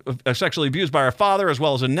sexually abused by her father, as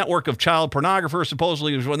well as a network of child pornographers.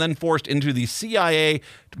 Supposedly, was then forced into the CIA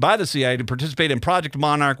by the CIA to participate in Project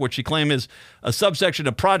Monarch, which she claimed is a subsection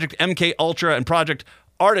of Project MK Ultra and Project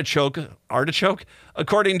Artichoke.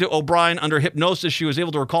 According to O'Brien, under hypnosis, she was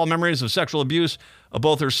able to recall memories of sexual abuse of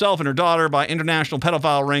both herself and her daughter by international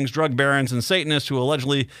pedophile rings, drug barons, and Satanists who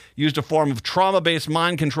allegedly used a form of trauma-based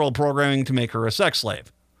mind control programming to make her a sex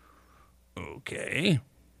slave. Okay.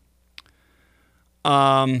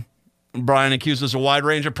 Brian accuses a wide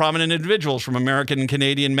range of prominent individuals, from American,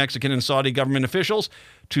 Canadian, Mexican, and Saudi government officials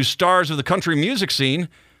to stars of the country music scene,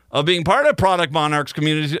 of being part of Project Monarch's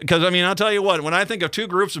community. Because, I'll tell you what, when I think of two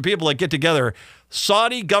groups of people that get together,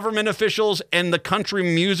 Saudi government officials and the country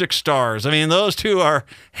music stars, those two are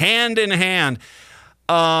hand in hand.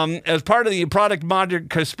 As part of the Project Monarch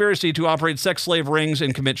conspiracy to operate sex slave rings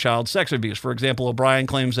and commit child sex abuse. For example, O'Brien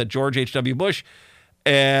claims that George H.W. Bush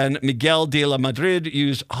and Miguel de la Madrid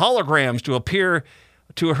used holograms to appear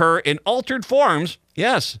to her in altered forms,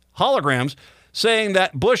 yes, holograms, saying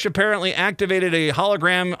that Bush apparently activated a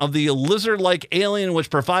hologram of the lizard-like alien which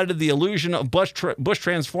provided the illusion of Bush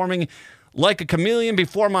transforming like a chameleon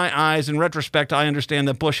before my eyes. In retrospect, I understand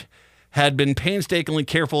that Bush had been painstakingly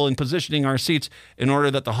careful in positioning our seats in order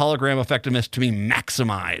that the hologram effectiveness to be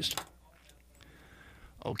maximized.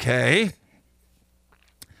 Okay.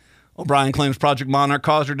 O'Brien claims Project Monarch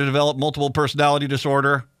caused her to develop multiple personality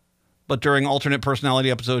disorder, but during alternate personality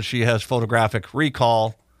episodes, she has photographic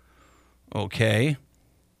recall. Okay.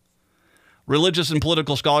 Religious and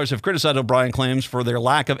political scholars have criticized O'Brien claims for their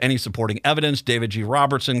lack of any supporting evidence. David G.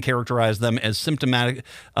 Robertson characterized them as symptomatic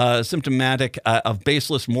of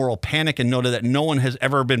baseless moral panic and noted that no one has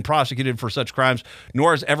ever been prosecuted for such crimes,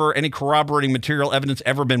 nor has ever any corroborating material evidence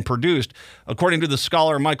ever been produced. According to the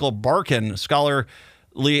scholar Michael Barkin, scholarly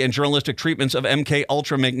and journalistic treatments of MK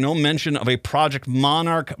Ultra make no mention of a Project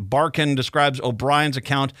Monarch. Barkin describes O'Brien's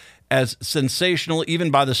account as sensational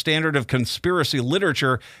even by the standard of conspiracy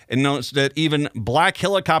literature, and notes that even Black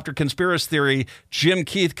Helicopter Conspiracy Theory, Jim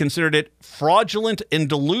Keith, considered it fraudulent and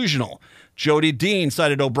delusional. Jody Dean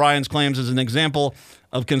cited O'Brien's claims as an example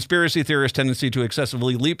of conspiracy theorists' tendency to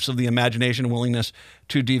excessively leaps of the imagination and willingness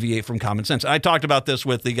to deviate from common sense. I talked about this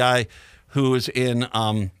with the guy who is in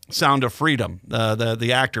Sound of Freedom,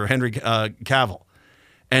 the actor, Henry Cavill.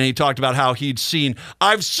 And he talked about how I've seen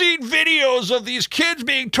videos of these kids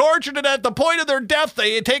being tortured, and at the point of their death,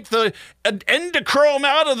 they take the endochrome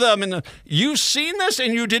out of them. And you've seen this,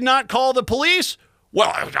 and you did not call the police?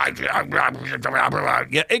 Well,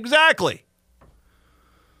 yeah, exactly.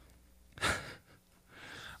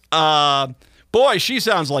 Boy, she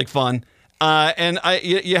sounds like fun. And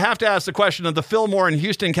you have to ask the question of the Fillmore and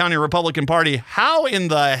Houston County Republican Party, how in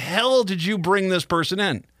the hell did you bring this person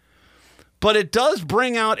in? But it does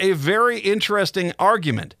bring out a very interesting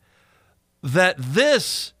argument that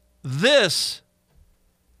this is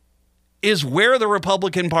where the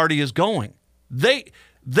Republican Party is going. They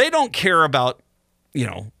don't care about,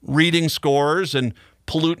 reading scores and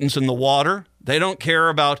pollutants in the water. They don't care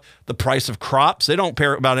about the price of crops. They don't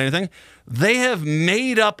care about anything. They have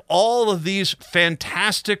made up all of these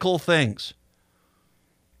fantastical things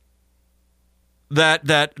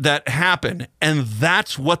that happen, and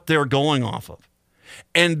that's what they're going off of.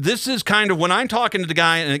 And this is kind of when I'm talking to the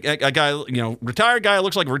guy, a guy, retired guy,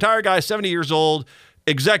 looks like a retired guy, 70 years old,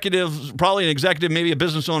 executive, probably an executive, maybe a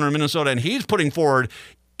business owner in Minnesota, and he's putting forward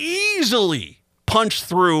easily punch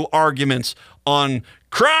through arguments on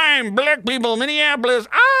crime, black people, Minneapolis.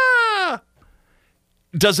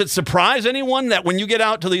 Does it surprise anyone that when you get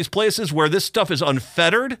out to these places where this stuff is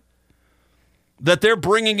unfettered, that they're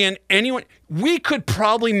bringing in anyone? We could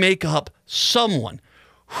probably make up someone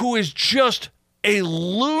who is just a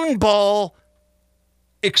loonball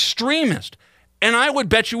extremist. And I would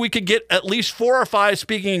bet you we could get at least 4 or 5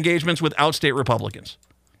 speaking engagements with outstate Republicans.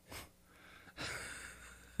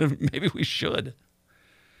 Maybe we should.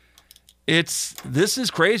 This is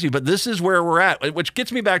crazy, but this is where we're at, which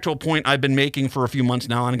gets me back to a point I've been making for a few months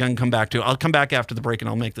now, and I'm going to come back to. I'll come back after the break, and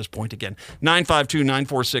I'll make this point again.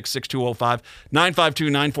 952-946-6205.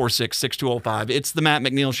 952-946-6205. It's the Matt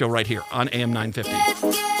McNeil Show right here on AM 950.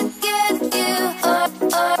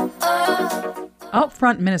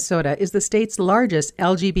 Out-Front Minnesota is the state's largest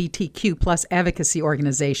LGBTQ plus advocacy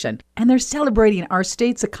organization, and they're celebrating our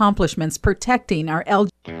state's accomplishments protecting our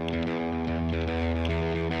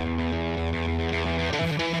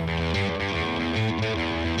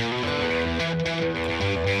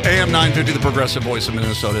AM 950, the progressive voice of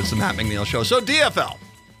Minnesota. It's the Matt McNeil Show. So, DFL,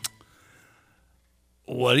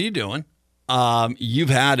 what are you doing? You've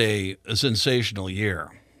had a sensational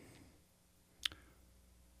year.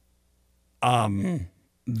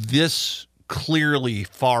 This clearly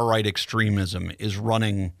far-right extremism is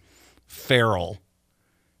running feral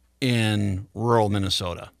in rural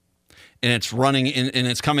Minnesota. And it's running in, and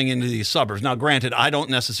it's coming into these suburbs. Now, granted, I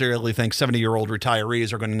don't necessarily think 70-year-old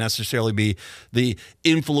retirees are going to necessarily be the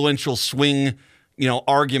influential swing,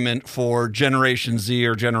 argument for Generation Z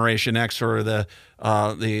or Generation X or the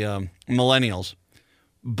millennials.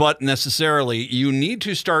 But necessarily, you need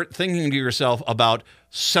to start thinking to yourself about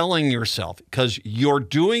selling yourself, because you're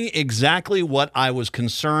doing exactly what I was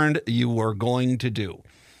concerned you were going to do.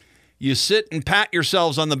 You sit and pat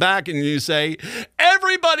yourselves on the back and you say,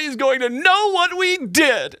 everybody's going to know what we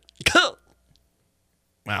did.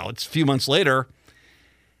 Well, it's a few months later,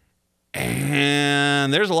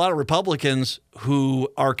 and there's a lot of Republicans who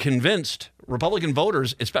are convinced, Republican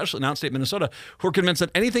voters, especially in outstate Minnesota, who are convinced that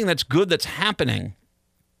anything that's good that's happening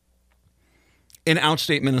in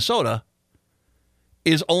outstate Minnesota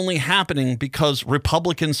is only happening because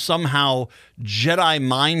Republicans somehow Jedi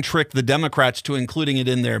mind trick the Democrats to including it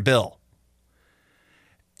in their bill.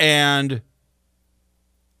 And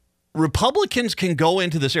Republicans can go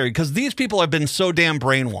into this area because these people have been so damn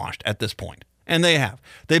brainwashed at this point. And they have.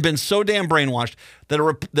 They've been so damn brainwashed that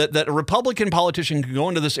a Republican politician can go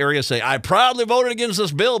into this area and say, I proudly voted against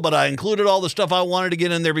this bill, but I included all the stuff I wanted to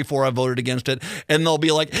get in there before I voted against it. And they'll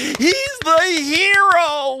be like, he's the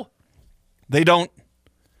hero. They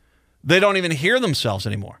don't even hear themselves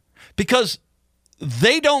anymore because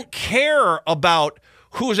they don't care about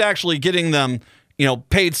who's actually getting them,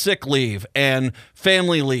 paid sick leave and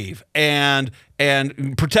family leave and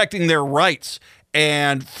protecting their rights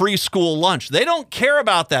and free school lunch. They don't care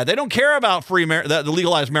about that. They don't care about the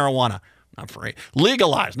legalized marijuana. Not free.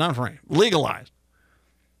 Legalized, not free. Legalized.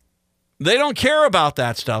 They don't care about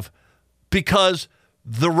that stuff because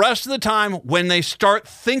the rest of the time when they start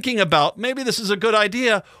thinking about maybe this is a good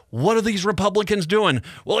idea, what are these Republicans doing?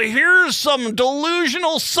 Well, here's some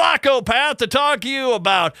delusional psychopath to talk to you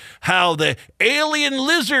about how the alien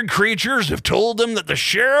lizard creatures have told them that the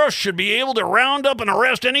sheriff should be able to round up and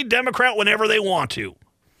arrest any Democrat whenever they want to.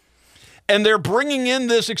 And they're bringing in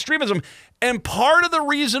this extremism. And part of the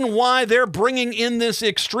reason why they're bringing in this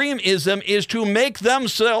extremism is to make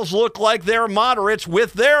themselves look like they're moderates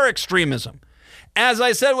with their extremism. As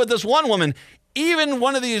I said with this one woman, even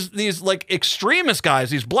one of these like extremist guys,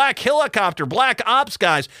 these black helicopter, black ops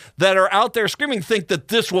guys that are out there screaming think that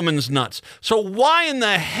this woman's nuts. So why in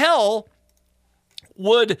the hell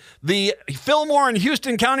would the Fillmore and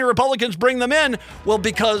Houston County Republicans bring them in? Well,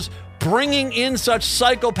 because bringing in such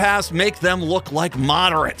psychopaths make them look like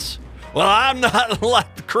moderates. Well, I'm not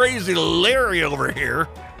like the crazy Larry over here.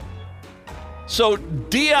 So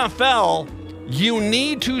DFL, you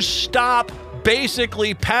need to stop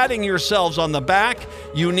basically patting yourselves on the back.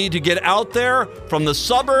 You need to get out there from the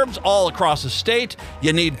suburbs all across the state.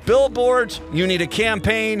 You need billboards. You need a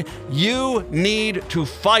campaign. You need to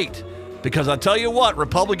fight. Because I'll tell you what,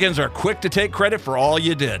 Republicans are quick to take credit for all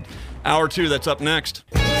you did. Hour 2, that's up next.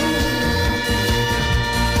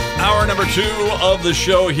 Hour number 2 of the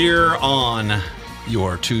show here on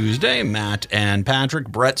your Tuesday. Matt and Patrick.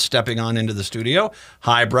 Brett stepping on into the studio.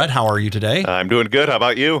 Hi, Brett. How are you today? I'm doing good. How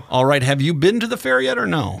about you? All right. Have you been to the fair yet or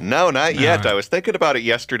no? No, not yet. Right. I was thinking about it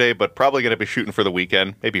yesterday, but probably going to be shooting for the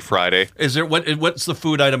weekend, maybe Friday. Is there what's the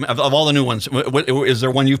food item of all the new ones? Is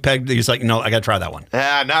there one you've pegged that you're like, no, I got to try that one?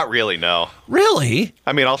 Not really, no. Really?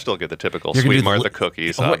 I mean, I'll still get the typical Sweet Martha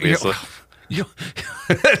cookies, obviously. You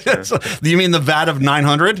mean the vat of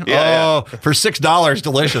 900? Yeah, for $6,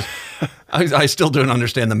 delicious. I still don't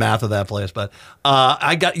understand the math of that place, but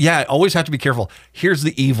always have to be careful. Here's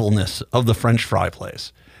the evilness of the French fry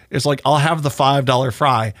place. It's like, I'll have the $5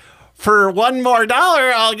 fry. For $1 more,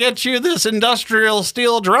 I'll get you this industrial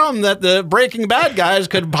steel drum that the Breaking Bad guys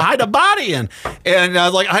could hide a body in. And I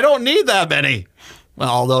was like, I don't need that many. Well,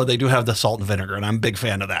 although they do have the salt and vinegar, and I'm a big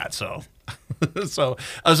fan of that, so... So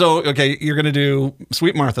okay, you're going to do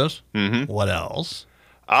Sweet Martha's. Mm-hmm. What else?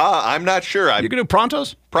 I'm not sure. You're going to do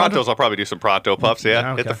Prontos? Prontos, I'll probably do some Pronto Puffs,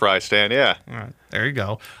 yeah. Okay. Hit the fry stand, yeah. All right, there you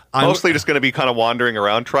go. Mostly just going to be kind of wandering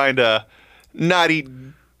around, trying to not eat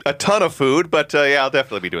a ton of food, but I'll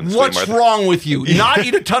definitely be doing the Sweet Martha. What's wrong with you? Not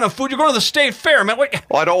eat a ton of food? You're going to the state fair, man. What?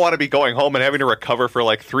 Well, I don't want to be going home and having to recover for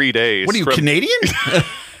like 3 days. What are you, Canadian?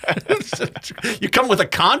 You come with a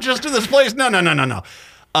conscience to this place? No.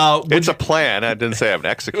 It's a plan. I didn't say I'm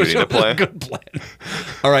executing a plan. Good plan.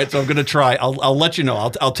 All right, so I'm going to try. I'll let you know.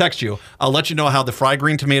 I'll text you. I'll let you know how the fried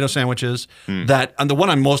green tomato sandwich is. And the one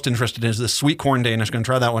I'm most interested in is the sweet corn Danish. I'm going to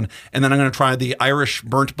try that one. And then I'm going to try the Irish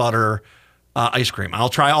burnt butter ice cream. I'll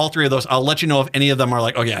try all 3 of those. I'll let you know if any of them are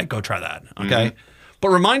like, oh, yeah, go try that. Okay? Mm-hmm. But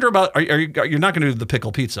reminder about, you're not going to do the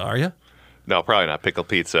pickle pizza, are you? No, probably not pickle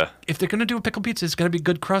pizza. If they're going to do a pickle pizza, it's got to be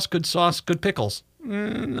good crust, good sauce, good pickles.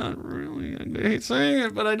 Not really. I hate saying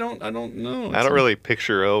it, but I don't know. I don't really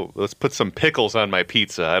picture, let's put some pickles on my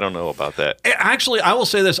pizza. I don't know about that. Actually, I will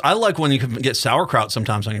say this. I like when you can get sauerkraut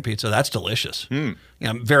sometimes on your pizza. That's delicious.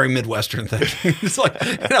 Very Midwestern thing. It's like,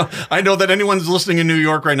 I know that anyone's listening in New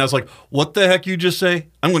York right now is like, what the heck you just say?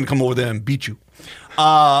 I'm going to come over there and beat you.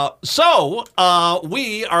 So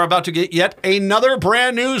we are about to get yet another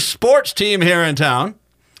brand new sports team here in town,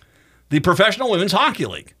 the Professional Women's Hockey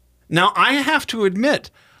League. Now, I have to admit,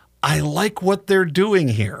 I like what they're doing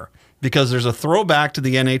here because there's a throwback to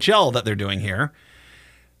the NHL that they're doing here.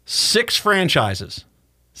 6 franchises.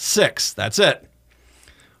 6, that's it.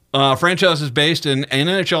 Franchises based in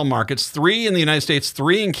NHL markets, 3 in the United States,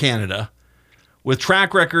 3 in Canada, with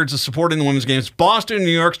track records of supporting the women's games. Boston, New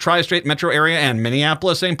York's tri-state metro area, and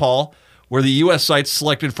Minneapolis, St. Paul, where the U.S. sites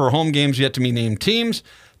selected for home games yet to be named teams.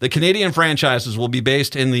 The Canadian franchises will be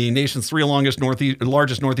based in the nation's three largest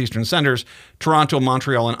northeastern centers, Toronto,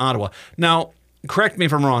 Montreal, and Ottawa. Now, correct me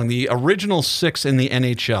if I'm wrong, the original 6 in the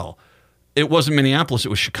NHL, it wasn't Minneapolis, it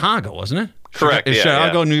was Chicago, wasn't it? Correct,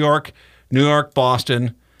 Chicago, yeah. New York,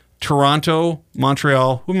 Boston, Toronto,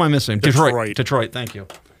 Montreal. Who am I missing? Detroit, thank you.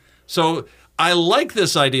 So I like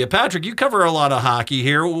this idea. Patrick, you cover a lot of hockey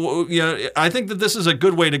here. I think that this is a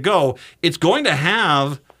good way to go. It's going to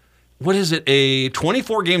have, a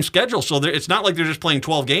 24-game schedule. So it's not like they're just playing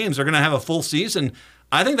 12 games. They're going to have a full season.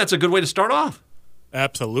 I think that's a good way to start off.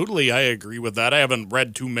 Absolutely, I agree with that. I haven't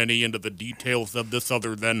read too many into the details of this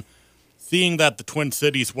other than seeing that the Twin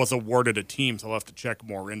Cities was awarded a team, so I'll have to check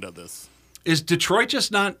more into this. Is Detroit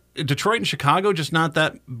and Chicago just not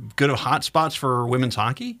that good of hot spots for women's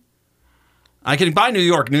hockey? I can buy New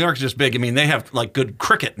York. New York's just big. I mean, they have like good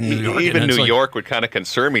cricket in New York. Even New York would kind of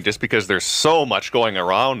concern me just because there's so much going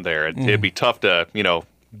around there. It'd be tough to,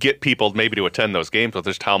 get people maybe to attend those games with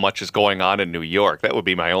just how much is going on in New York. That would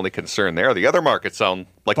be my only concern there. The other markets sound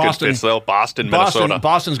like good fits, though. Boston, Minnesota.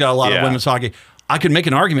 Boston's got a lot of women's hockey. I could make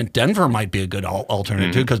an argument Denver might be a good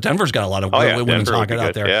alternative, too, because Denver's got a lot of women's hockey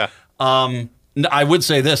out there. Yeah. I would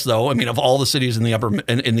say this, though. I mean, of all the cities in the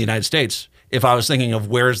United States, if I was thinking of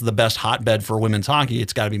where's the best hotbed for women's hockey,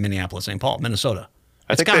 it's got to be Minneapolis, St. Paul, Minnesota.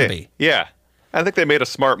 It's got to be. Yeah. I think they made a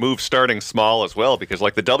smart move starting small as well because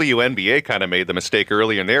like the WNBA kind of made the mistake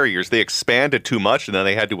early in their years. They expanded too much and then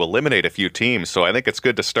they had to eliminate a few teams. So I think it's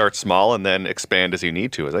good to start small and then expand as you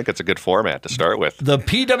need to. I think it's a good format to start with. The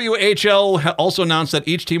PWHL also announced that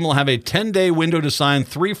each team will have a 10-day window to sign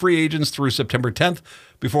 3 free agents through September 10th.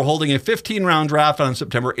 Before holding a 15-round draft on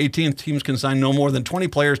September 18th, teams can sign no more than 20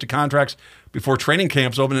 players to contracts before training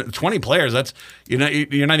camps open. At 20 players, that's you're not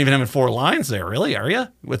even having 4 lines there, really, are you?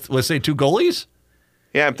 With let's say 2 goalies.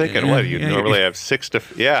 Yeah, I'm thinking, you normally have 6 to...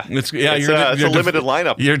 Yeah, it's a limited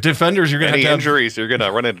lineup. Your defenders, you're going to have... Any injuries, you're going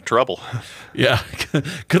to run into trouble. Yeah.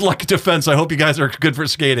 Good luck defense. I hope you guys are good for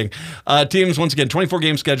skating. Teams, once again,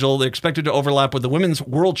 24-game schedule. They're expected to overlap with the Women's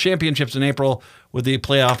World Championships in April, with the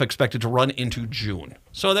playoff expected to run into June.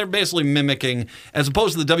 So they're basically mimicking, as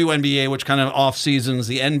opposed to the WNBA, which kind of off-seasons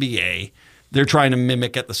the NBA, they're trying to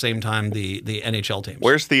mimic at the same time the NHL teams.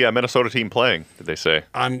 Where's the Minnesota team playing, did they say?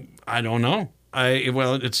 I don't know.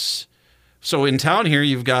 It's so in town here.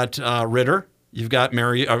 You've got Ritter, you've got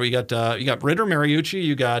you got Ritter, Mariucci,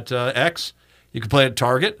 you got X. You can play at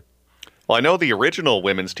Target. Well, I know the original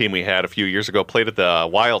women's team we had a few years ago played at the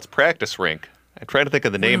Wild's practice rink. I'm trying to think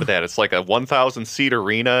of the name of that. It's like a 1,000-seat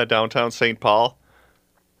arena downtown St. Paul.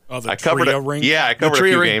 Oh, the Tria rink. Yeah, I covered a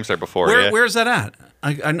few games there before. Where's that at?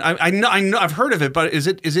 I know I've heard of it, but is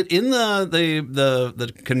it in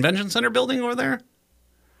the convention center building over there?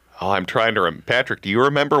 Oh, I'm trying to remember. Patrick, do you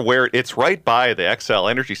remember where? It's right by the XL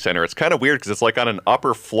Energy Center. It's kind of weird because it's like on an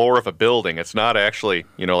upper floor of a building. It's not actually,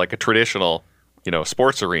 like a traditional,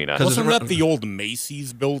 sports arena. Wasn't that the old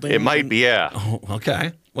Macy's building? It might be, yeah. Oh,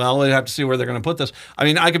 okay. Well, we'll have to see where they're going to put this. I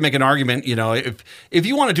mean, I could make an argument, if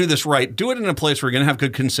you want to do this right, do it in a place where you're going to have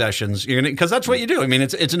good concessions, because that's what you do. I mean,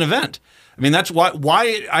 it's an event. I mean, that's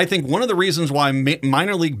why I think one of the reasons why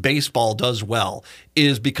minor league baseball does well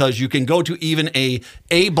is because you can go to even a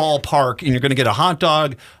ballpark and you're going to get a hot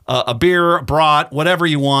dog, a beer, a brat, whatever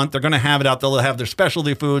you want. They're going to have it out. They'll have their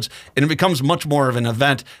specialty foods, and it becomes much more of an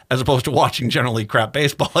event as opposed to watching generally crap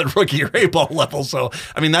baseball at rookie or A-ball level. So,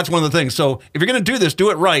 I mean, that's one of the things. So if you're going to do this, do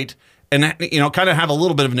it right and, kind of have a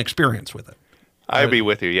little bit of an experience with it. I'd be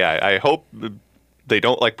with you, yeah. I hope they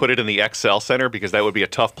don't put it in the XL Center because that would be a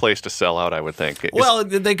tough place to sell out, I would think. Well,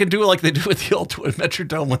 they could do it like they do with the old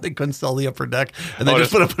Metrodome when they couldn't sell the upper deck, and they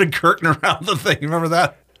just put a curtain around the thing. Remember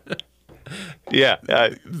that? Yeah.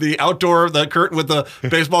 The outdoor, the curtain with the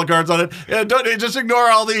baseball cards on it. Yeah, just ignore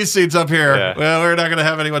all these seats up here. Yeah. Well, we're not going to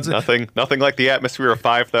have anyone. Nothing like the atmosphere of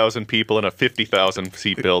 5,000 people in a 50,000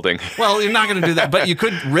 seat building. Well, you're not going to do that, but you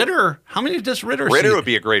could. Ritter, how many does Ritter seat? Would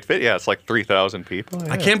be a great fit. Yeah, it's like 3,000 people.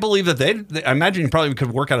 Yeah. I can't believe that I imagine you probably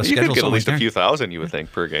could work out a schedule. You could get at least a few thousand, you would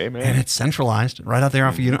think, per game. Yeah. And it's centralized right out there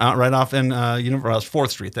right off in 4th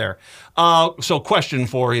Street there. So question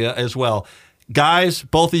for you as well. Guys,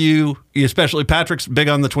 both of you, especially Patrick's big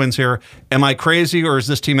on the Twins here. Am I crazy, or is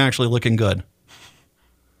this team actually looking good?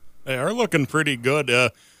 They are looking pretty good,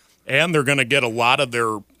 and they're going to get a lot of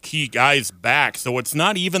their key guys back. So it's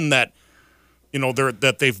not even that,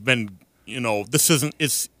 that they've been,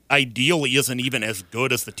 this ideally isn't even as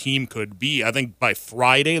good as the team could be. I think by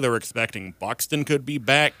Friday they're expecting Buxton could be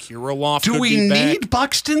back, Kirilloff could be back. Do we need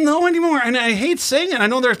Buxton though anymore? And I hate saying it. I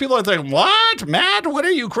know there's people that think, "What, Matt? What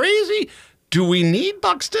are you crazy?" Do we need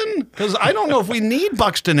Buxton? Because I don't know if we need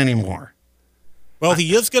Buxton anymore. Well,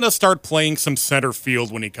 he is going to start playing some center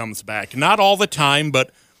field when he comes back. Not all the time,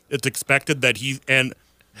 but it's expected that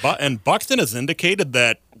and Buxton has indicated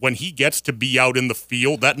that when he gets to be out in the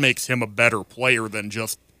field, that makes him a better player than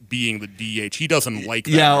just being the DH. He doesn't like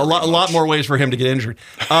that. Yeah, a lot more ways for him to get injured.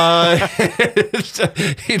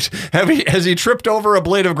 Has he tripped over a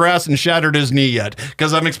blade of grass and shattered his knee yet?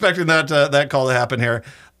 Because I'm expecting that call to happen here.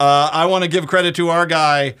 I want to give credit to our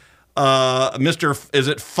guy, is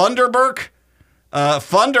it Funderburk?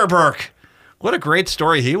 Funderburk. What a great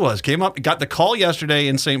story he was. Came up, got the call yesterday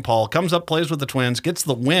in St. Paul, comes up, plays with the Twins, gets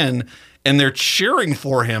the win, and they're cheering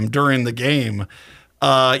for him during the game.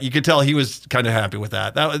 You could tell he was kind of happy with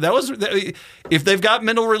that. If they've got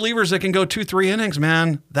middle relievers that can go 2-3 innings,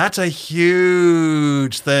 man, that's a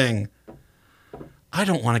huge thing. I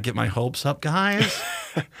don't want to get my hopes up, guys.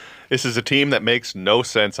 This is a team that makes no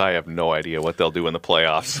sense. I have no idea what they'll do in the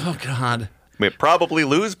playoffs. Oh, God. I mean, probably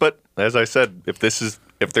lose, but as I said, if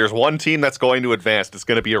there's one team that's going to advance, it's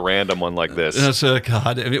going to be a random one like this.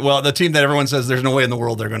 God. Well, the team that everyone says there's no way in the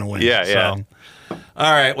world they're going to win. Yeah. All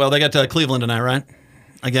right. Well, they got Cleveland tonight, right?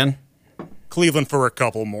 Again? Cleveland for a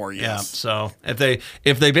couple more, yes. Yeah. So if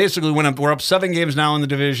they basically win up, we're up 7 games now in the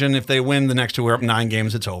division. If they win the next 2, we're up 9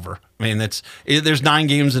 games. It's over. I mean, there's 9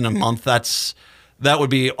 games in a month. That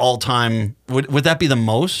would be all time. Would that be the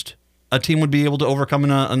most a team would be able to overcome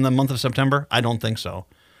in the month of September? I don't think so.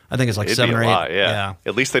 I think it's like It'd 7 or 8. Lot, yeah.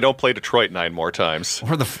 At least they don't play Detroit 9 more times.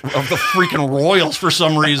 Or the freaking Royals for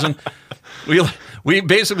some reason. We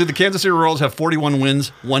basically, the Kansas City Royals have 41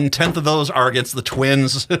 wins. 1/10 of those are against the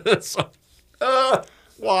Twins.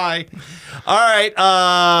 Why? All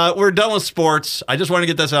right, we're done with sports. I just want to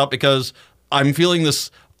get this out because I'm feeling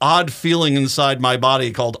this odd feeling inside my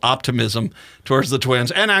body called optimism towards the Twins.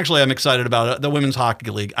 And actually, I'm excited about it. The Women's Hockey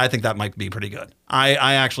League, I think that might be pretty good. I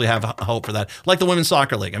actually have hope for that. Like the Women's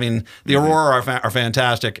Soccer League. I mean, the Aurora are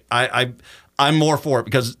fantastic. I'm more for it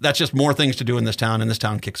because that's just more things to do in this town, and this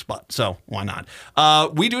town kicks butt. So why not?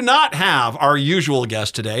 We do not have our usual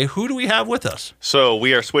guest today. Who do we have with us? So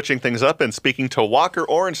we are switching things up and speaking to Walker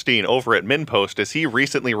Orenstein over at MinnPost, as he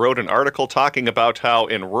recently wrote an article talking about how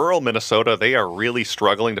in rural Minnesota they are really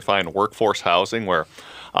struggling to find workforce housing, where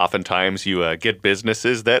oftentimes you get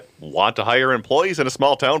businesses that want to hire employees in a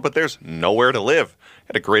small town, but there's nowhere to live.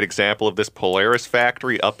 Had a great example of this Polaris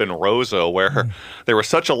factory up in Roseau, where there was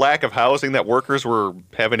such a lack of housing that workers were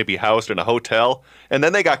having to be housed in a hotel, and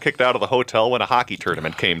then they got kicked out of the hotel when a hockey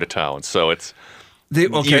tournament came to town. So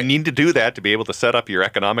you need to do that to be able to set up your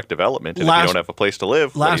economic development. And if you don't have a place to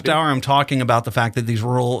live, last hour I'm talking about the fact that these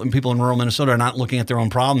people in rural Minnesota are not looking at their own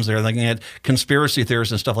problems. They're looking at conspiracy theories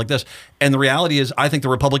and stuff like this. And the reality is, I think the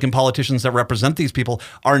Republican politicians that represent these people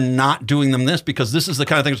are not doing them this because this is the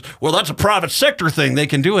kind of things, well, that's a private sector thing. They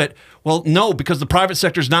can do it. Well, no, because the private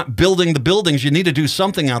sector is not building the buildings. You need to do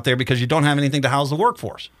something out there because you don't have anything to house the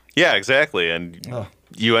workforce. Yeah, exactly. And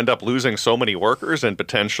you end up losing so many workers and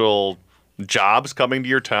potential jobs coming to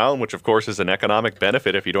your town, which of course is an economic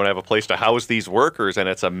benefit if you don't have a place to house these workers, and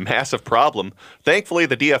it's a massive problem. Thankfully,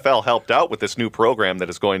 the DFL helped out with this new program that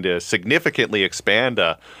is going to significantly expand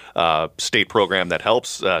a state program that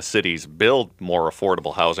helps cities build more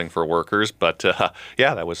affordable housing for workers. But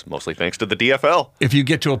that was mostly thanks to the DFL. If you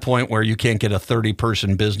get to a point where you can't get a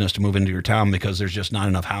 30-person business to move into your town because there's just not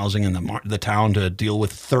enough housing in the town to deal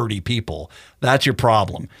with 30 people, that's your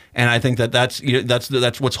problem. And I think that's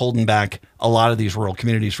what's holding back a lot of these rural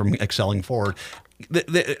communities from excelling forward.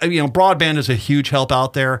 Broadband is a huge help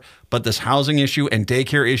out there, but this housing issue and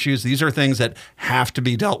daycare issues, these are things that have to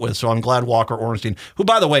be dealt with. So I'm glad Walker Orenstein, who,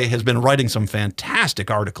 by the way, has been writing some fantastic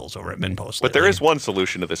articles over at MinnPost. But there is one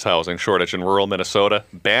solution to this housing shortage in rural Minnesota: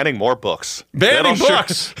 banning more books. Banning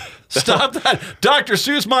books! Stop that. Dr.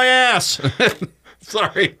 Seuss my ass.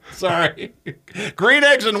 Sorry. Green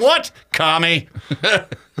eggs and what? Commie.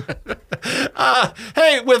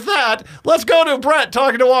 Hey, with that, let's go to Brett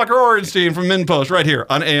talking to Walker Orenstein from MinnPost right here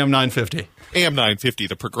on AM 950. AM 950,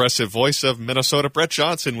 the progressive voice of Minnesota. Brett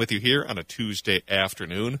Johnson with you here on a Tuesday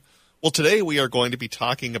afternoon. Well, today we are going to be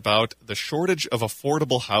talking about the shortage of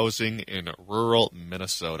affordable housing in rural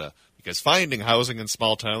Minnesota, because finding housing in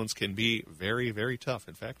small towns can be very, very tough.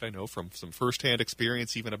 In fact, I know from some firsthand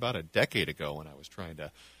experience even about a decade ago when I was trying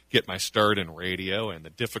to get my start in radio, and the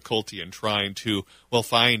difficulty in trying to,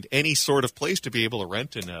 find any sort of place to be able to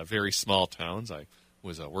rent in very small towns. I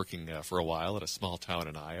was working for a while at a small town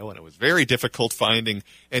in Iowa, and it was very difficult finding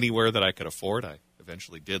anywhere that I could afford. I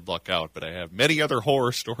eventually did luck out, but I have many other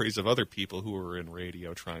horror stories of other people who were in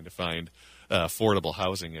radio trying to find affordable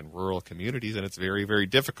housing in rural communities, and it's very, very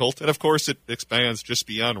difficult. And of course, it expands just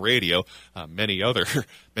beyond radio. Many other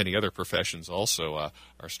professions also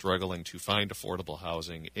are struggling to find affordable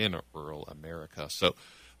housing in rural America. So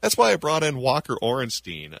that's why I brought in Walker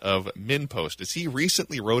Orenstein of MinnPost, as he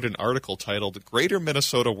recently wrote an article titled "Greater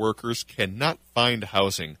Minnesota Workers Cannot Find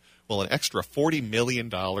Housing. Will an extra $40 million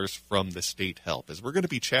from the state help?" As we're going to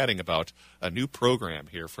be chatting about a new program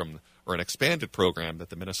here or an expanded program that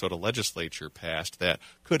the Minnesota legislature passed that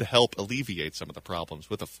could help alleviate some of the problems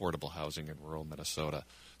with affordable housing in rural Minnesota.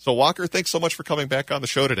 So, Walker, thanks so much for coming back on the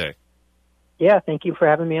show today. Yeah, thank you for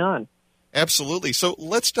having me on. Absolutely. So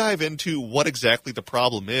let's dive into what exactly the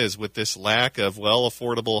problem is with this lack of,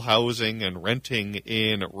 affordable housing and renting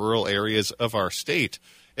in rural areas of our state.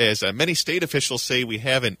 As many state officials say, we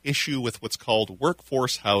have an issue with what's called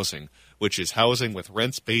workforce housing, which is housing with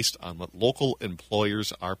rents based on what local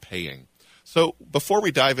employers are paying. So before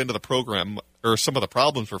we dive into the program or some of the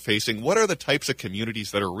problems we're facing, what are the types of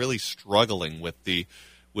communities that are really struggling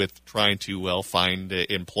with trying to find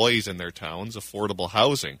employees in their towns, affordable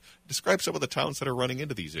housing? Describe some of the towns that are running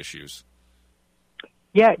into these issues.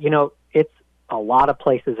 Yeah, it's a lot of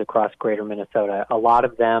places across greater Minnesota, a lot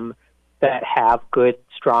of them that have good,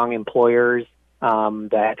 strong employers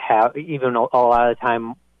that have, even a lot of the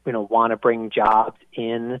time, want to bring jobs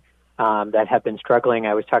in that have been struggling.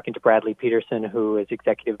 I was talking to Bradley Peterson, who is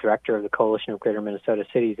executive director of the Coalition of Greater Minnesota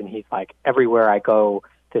Cities, and he's like, everywhere I go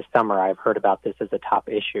this summer, I've heard about this as a top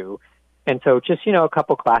issue. And so just, a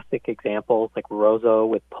couple classic examples, like Roseau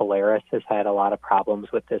with Polaris has had a lot of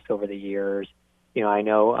problems with this over the years. I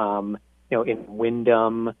know, in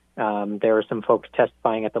Windham, there were some folks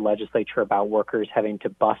testifying at the legislature about workers having to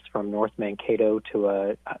bus from North Mankato to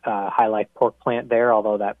a High Life pork plant there,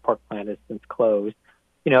 although that pork plant has since closed.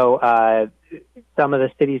 Some of the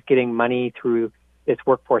cities getting money through this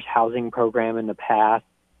workforce housing program in the past.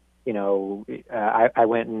 I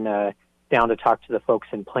went and down to talk to the folks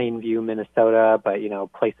in Plainview, Minnesota, but,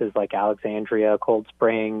 places like Alexandria, Cold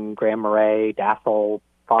Spring, Grand Marais, Dassel,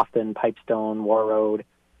 Boston, Pipestone, Warroad,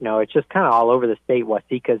 it's just kind of all over the state.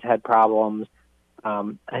 Waseca's had problems.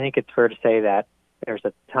 I think it's fair to say that there's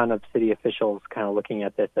a ton of city officials kind of looking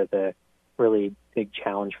at this as a really big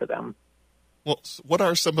challenge for them. Well, what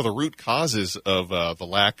are some of the root causes of the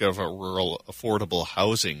lack of rural affordable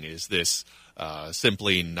housing? Is this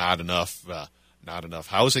simply not enough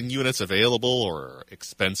housing units available, or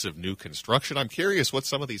expensive new construction? I'm curious what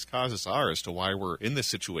some of these causes are as to why we're in this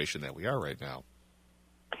situation that we are right now.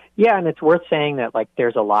 Yeah, and it's worth saying that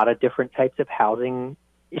there's a lot of different types of housing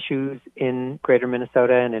issues in greater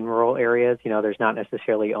Minnesota and in rural areas. There's not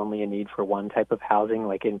necessarily only a need for one type of housing.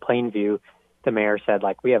 Like in Plainview, the mayor said,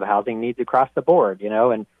 we have housing needs across the board,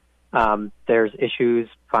 and there's issues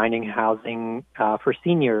finding housing for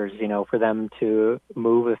seniors, for them to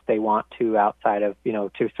move if they want to outside of,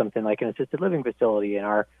 to something like an assisted living facility. And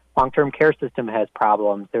our long-term care system has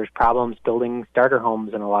problems. There's problems building starter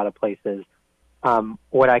homes in a lot of places.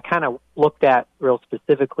 What I kind of looked at real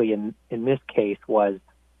specifically in this case was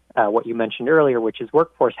what you mentioned earlier, which is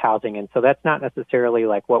workforce housing. And so that's not necessarily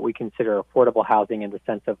what we consider affordable housing in the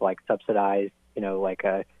sense of subsidized,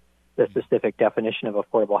 the specific definition of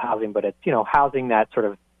affordable housing, but it's, housing that sort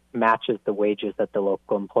of matches the wages that the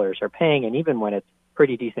local employers are paying. And even when it's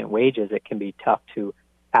pretty decent wages, it can be tough to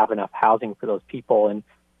have enough housing for those people.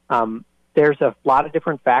 And there's a lot of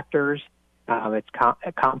different factors. It's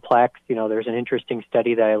complex. There's an interesting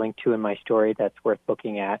study that I linked to in my story that's worth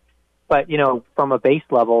looking at. But, from a base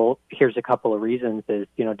level, here's a couple of reasons is,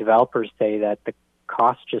 developers say that the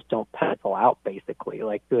costs just don't pencil out, basically.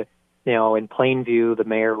 In Plainview, the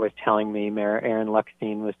mayor was telling me, Mayor Aaron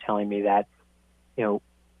Luckstein was telling me that,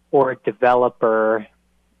 for a developer,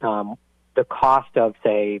 the cost of,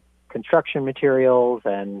 say, construction materials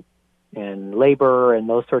and labor and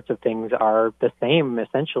those sorts of things are the same,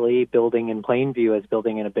 essentially, building in Plainview as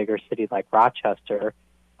building in a bigger city like Rochester.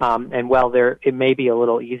 And while it may be a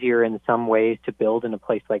little easier in some ways to build in a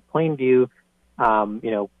place like Plainview,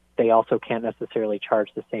 they also can't necessarily charge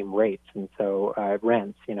the same rates. And so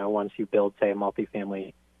rents, once you build, say, a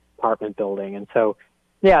multifamily apartment building. And so,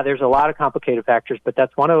 yeah, there's a lot of complicated factors, but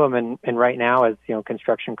that's one of them. And right now, as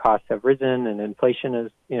construction costs have risen and inflation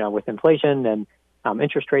is, with inflation and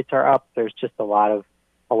interest rates are up, there's just a lot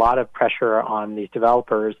of pressure on these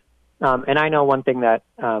developers. And I know one thing that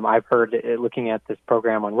I've heard looking at this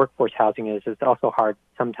program on workforce housing is it's also hard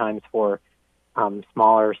sometimes for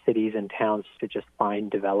smaller cities and towns to just find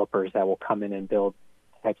developers that will come in and build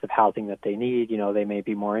types of housing that they need. They may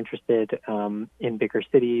be more interested in bigger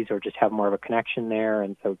cities or just have more of a connection there.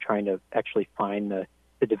 And so trying to actually find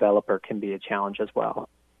the developer can be a challenge as well.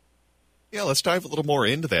 Yeah, let's dive a little more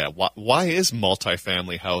into that. Why is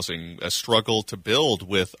multifamily housing a struggle to build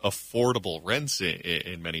with affordable rents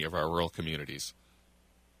in many of our rural communities?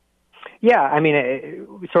 Yeah, I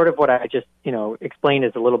mean, sort of what I just, explained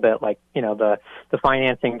is a little bit like, the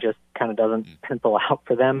financing just kind of doesn't pencil out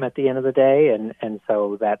for them at the end of the day. And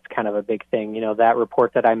so that's kind of a big thing. That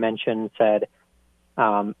report that I mentioned said,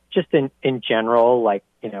 just in general, like,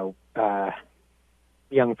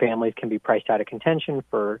 young families can be priced out of contention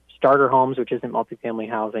for starter homes, which isn't multifamily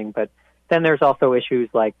housing. But then there's also issues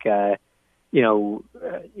like,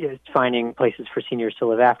 finding places for seniors to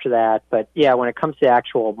live after that. But yeah, when it comes to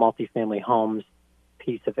actual multifamily homes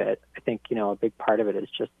piece of it, I think, a big part of it is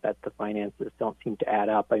just that the finances don't seem to add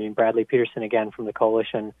up. I mean, Bradley Peterson, again, from the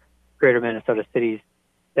Coalition Greater Minnesota Cities,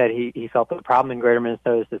 said he felt that the problem in Greater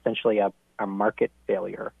Minnesota is essentially a market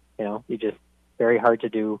failure. You just very hard to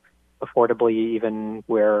do affordably, even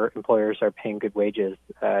where employers are paying good wages.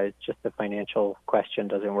 It's just the financial question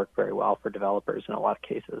doesn't work very well for developers in a lot of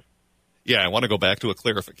cases. Yeah, I want to go back to a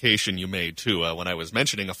clarification you made, too. When I was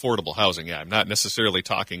mentioning affordable housing, I'm not necessarily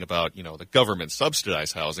talking about, the government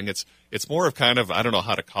subsidized housing. It's more of kind of, I don't know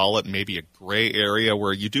how to call it, maybe a gray area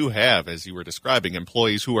where you do have, as you were describing,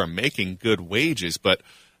 employees who are making good wages, but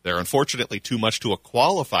they're unfortunately too much to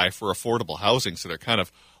qualify for affordable housing, so they're kind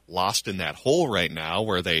of lost in that hole right now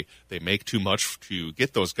where they make too much to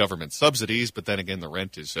get those government subsidies, but then again the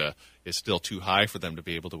rent is still too high for them to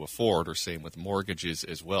be able to afford, or same with mortgages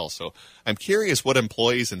as well. So I'm curious what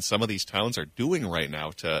employees in some of these towns are doing right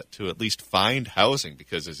now to at least find housing,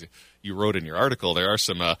 because as you wrote in your article, there are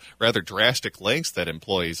some rather drastic lengths that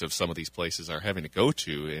employees of some of these places are having to go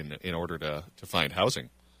to in order to find housing.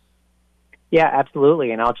 Yeah,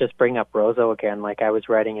 absolutely. And I'll just bring up Roseau again. Like I was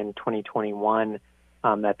writing in 2021,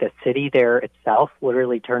 that the city there itself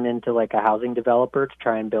literally turned into like a housing developer to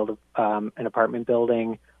try and build an apartment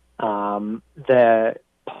building. The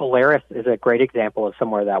Polaris is a great example of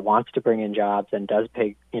somewhere that wants to bring in jobs and does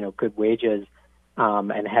pay, good wages,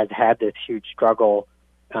 and has had this huge struggle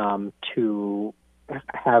to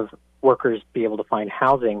have workers be able to find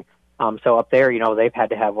housing. So up there, they've had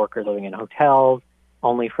to have workers living in hotels,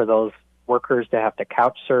 only for those workers to have to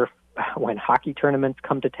couch surf when hockey tournaments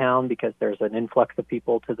come to town, because there's an influx of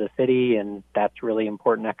people to the city, and that's really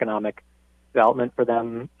important economic development for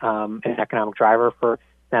them, an economic driver for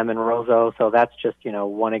them in Roseau. So that's just,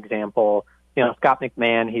 one example. Scott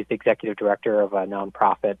McMahon, he's the executive director of a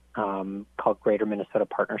nonprofit called Greater Minnesota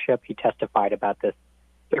Partnership. He testified about this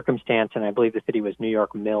circumstance, and I believe the city was New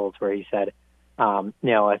York Mills, where he said,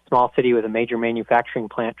 a small city with a major manufacturing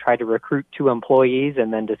plant tried to recruit 2 employees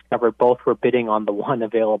and then discovered both were bidding on the one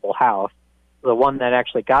available house. The one that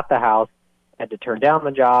actually got the house had to turn down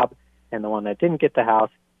the job, and the one that didn't get the house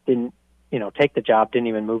didn't, take the job, didn't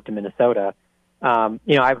even move to Minnesota.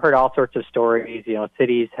 I've heard all sorts of stories.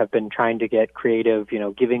 Cities have been trying to get creative,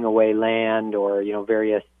 giving away land or,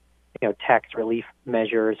 various, tax relief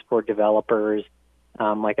measures for developers.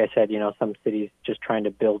 Like I said, some cities just trying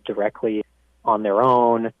to build directly on their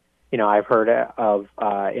own. I've heard of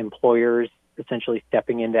employers essentially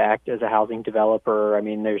stepping in to act as a housing developer. I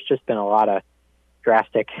mean, there's just been a lot of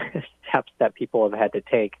drastic steps that people have had to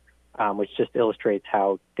take, which just illustrates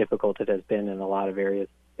how difficult it has been in a lot of areas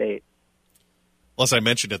of the state. Well, as I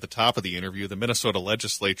mentioned at the top of the interview, the Minnesota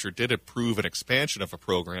legislature did approve an expansion of a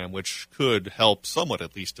program which could help somewhat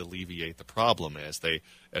at least alleviate the problem, as the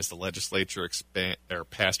legislature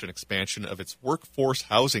passed an expansion of its workforce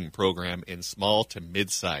housing program in small to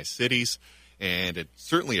mid-sized cities. And it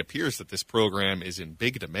certainly appears that this program is in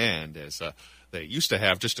big demand, as they used to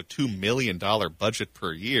have just a $2 million budget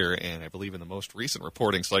per year, and I believe in the most recent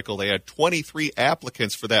reporting cycle they had 23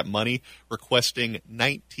 applicants for that money requesting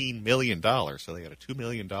 $19 million. So they had a $2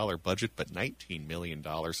 million budget, but $19 million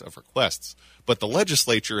of requests. But the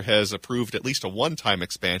legislature has approved at least a one-time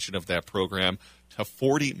expansion of that program to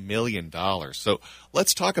 $40 million. So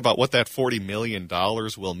let's talk about what that $40 million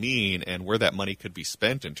will mean and where that money could be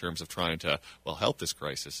spent in terms of trying to, help this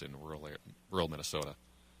crisis in rural Minnesota.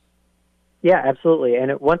 Yeah, absolutely.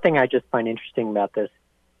 And one thing I just find interesting about this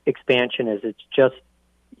expansion is it's just,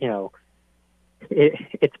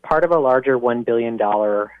 it's part of a larger $1 billion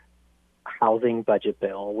housing budget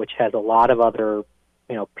bill, which has a lot of other,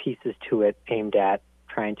 pieces to it aimed at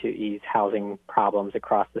trying to ease housing problems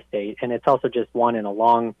across the state. And it's also just one in a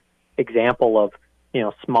long example of,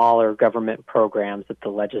 smaller government programs that the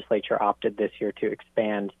legislature opted this year to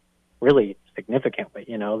expand really significantly.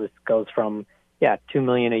 This goes from, $2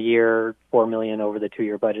 million a year, $4 million over the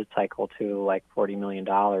 2-year budget cycle to like $40 million.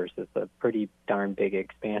 It's a pretty darn big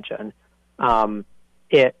expansion.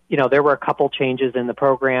 there were a couple changes in the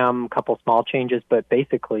program, a couple small changes, but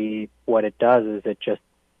basically what it does is it just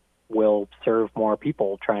will serve more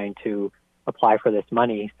people trying to apply for this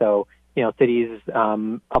money. So, cities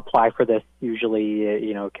apply for this usually,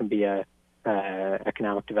 it can be a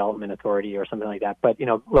economic development authority or something like that. But,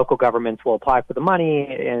 local governments will apply for the money,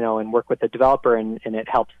 and work with the developer, and it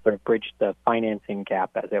helps sort of bridge the financing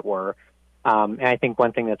gap, as it were. And I think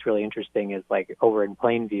one thing that's really interesting is, like, over in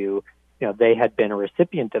Plainview, they had been a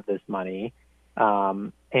recipient of this money,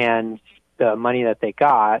 and the money that they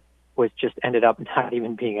got was just ended up not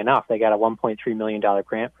even being enough. They got a $1.3 million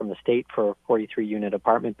grant from the state for a 43-unit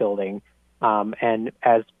apartment building. And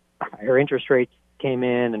as higher interest rates came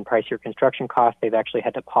in and pricier construction costs, they've actually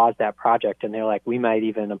had to pause that project. And they're like, we might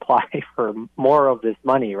even apply for more of this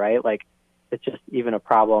money, right? Like, it's just even a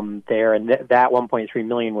problem there. And that $1.3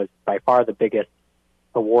 million was by far the biggest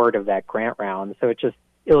award of that grant round. So it just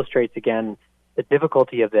illustrates, again, the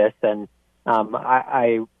difficulty of this. And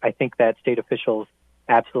I think that state officials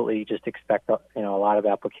absolutely just expect a lot of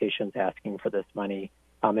applications asking for this money.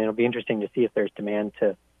 And it'll be interesting to see if there's demand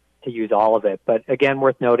to use all of it. But again,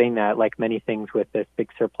 worth noting that, like many things with this big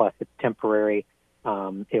surplus, it's temporary.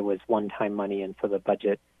 It was one-time money, and so the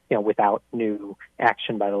budget, without new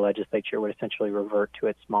action by the legislature, would essentially revert to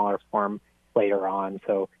its smaller form later on.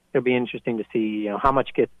 So it'll be interesting to see, how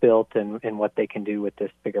much gets built and what they can do with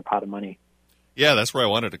this bigger pot of money. Yeah, that's where I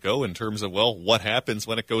wanted to go in terms of, what happens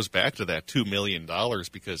when it goes back to that $2 million,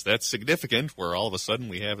 because that's significant, where all of a sudden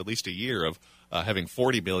we have at least a year of having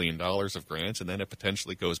 $40 million of grants, and then it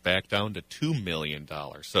potentially goes back down to $2 million.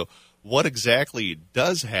 So what exactly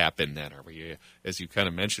does happen then? Are we, as you kind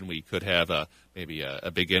of mentioned, we could have maybe a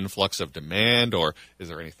big influx of demand, or is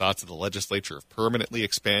there any thoughts of the legislature of permanently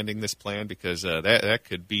expanding this plan? Because that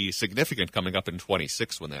could be significant coming up in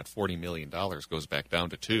 26 when that $40 million goes back down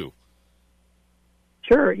to $2 million.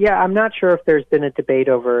 Sure. Yeah, I'm not sure if there's been a debate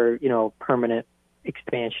over, permanent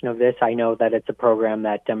expansion of this. I know that it's a program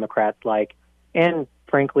that Democrats like, and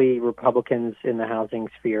frankly, Republicans in the housing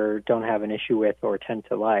sphere don't have an issue with or tend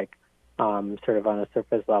to like, sort of on a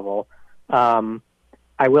surface level.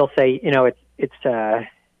 I will say, it's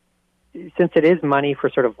since it is money for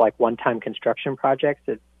sort of like one-time construction projects,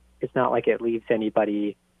 it's not like it leaves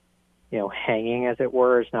anybody, hanging, as it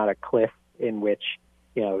were. It's not a cliff in which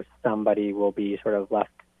somebody will be sort of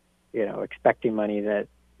left, expecting money that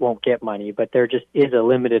won't get money, but there just is a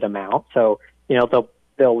limited amount. So,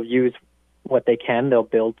 they'll use what they can. They'll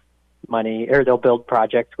build money, or they'll build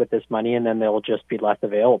projects with this money, and then there will just be less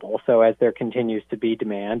available. So as there continues to be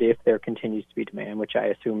demand, if there continues to be demand, which I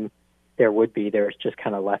assume there would be, there's just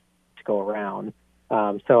kind of less to go around.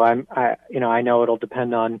 So I know it'll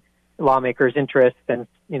depend on lawmakers' interests and,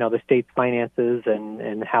 the state's finances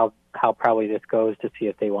and how probably this goes, to see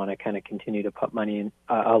if they want to kind of continue to put money in,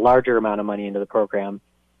 a larger amount of money into the program.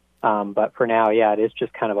 But for now, yeah, it is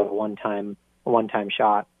just kind of a one-time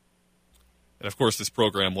shot. And, of course, this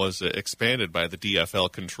program was expanded by the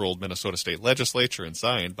DFL-controlled Minnesota State Legislature and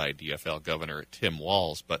signed by DFL Governor Tim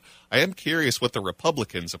Walz. But I am curious what the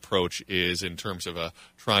Republicans' approach is in terms of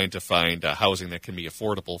trying to find housing that can be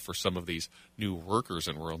affordable for some of these new workers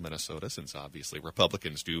in rural Minnesota, since obviously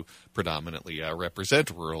Republicans do predominantly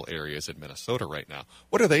represent rural areas in Minnesota right now.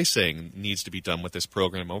 What are they saying needs to be done with this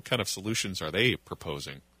program? What kind of solutions are they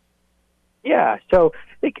proposing? Yeah, so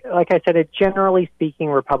like I said, generally speaking,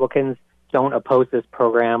 Republicans don't oppose this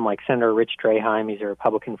program. Like Senator Rich Draheim, he's a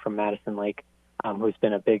Republican from Madison Lake, who's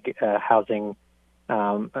been a big housing,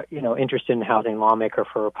 interested in housing lawmaker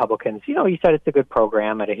for Republicans. He said it's a good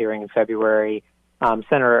program at a hearing in February.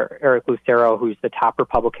 Senator Eric Lucero, who's the top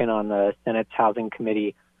Republican on the Senate's Housing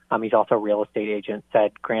Committee, he's also a real estate agent,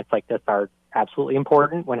 said grants like this are absolutely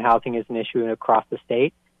important when housing is an issue across the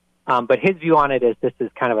state. But his view on it is this is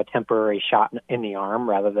kind of a temporary shot in the arm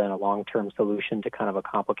rather than a long-term solution to kind of a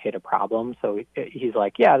complicated problem. So he's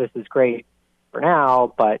like, yeah, this is great for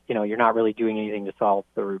now, but, you're not really doing anything to solve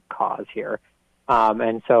the root cause here.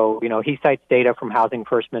 And so, he cites data from Housing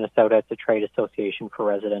First Minnesota. It's a trade association for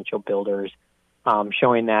residential builders,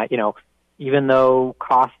 showing that, even though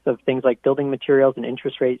costs of things like building materials and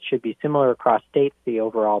interest rates should be similar across states, the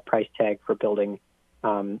overall price tag for building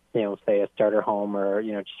say a starter home or,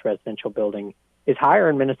 just residential building is higher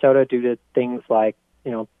in Minnesota due to things like,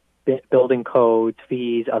 building codes,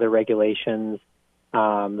 fees, other regulations.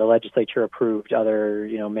 The legislature approved other,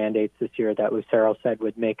 mandates this year that Lucero said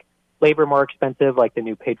would make labor more expensive, like the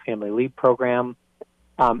new paid family leave program.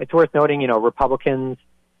 It's worth noting, Republicans,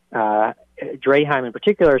 Draheim in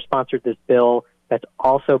particular, sponsored this bill That's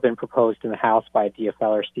also been proposed in the House by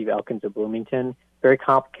DFLer Steve Elkins of Bloomington. Very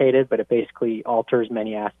complicated, but it basically alters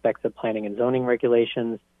many aspects of planning and zoning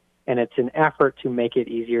regulations. And it's an effort to make it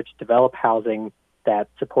easier to develop housing that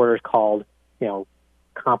supporters called,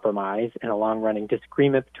 compromise, and a long-running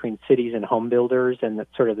disagreement between cities and home builders, and that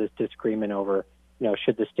sort of this disagreement over,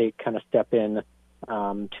 should the state kind of step in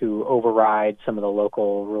to override some of the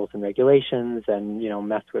local rules and regulations and,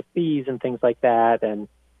 mess with fees and things like that. And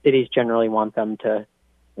cities generally want them to,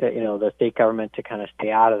 the state government to kind of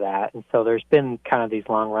stay out of that. And so there's been kind of these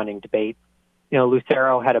long-running debates.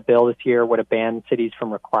 Lucero had a bill this year would have banned cities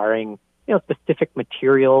from requiring, specific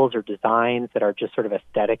materials or designs that are just sort of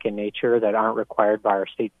aesthetic in nature that aren't required by our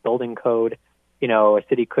state's building code. A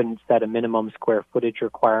city couldn't set a minimum square footage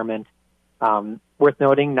requirement. Worth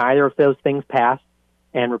noting, neither of those things passed,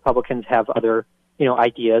 and Republicans have other,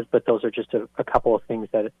 ideas, but those are just a couple of things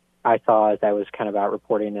that I saw as I was kind of out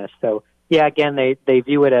reporting this. So, yeah, again, they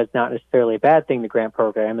view it as not necessarily a bad thing, the grant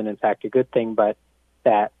program, and in fact a good thing, but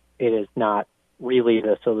that it is not really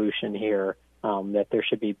the solution here, that there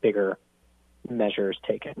should be bigger measures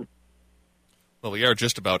taken. Well, we are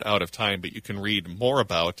just about out of time, but you can read more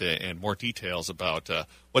about and more details about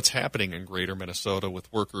what's happening in Greater Minnesota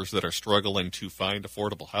with workers that are struggling to find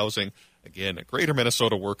affordable housing. Again, Greater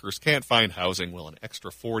Minnesota workers can't find housing. Will an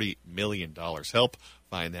extra $40 million help?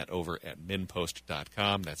 Find that over at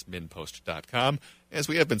minpost.com. That's minpost.com. As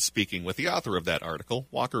we have been speaking with the author of that article,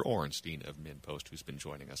 Walker Orenstein of MinnPost, who's been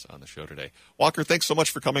joining us on the show today. Walker, thanks so much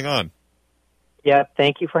for coming on. Yeah,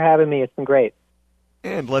 thank you for having me. It's been great.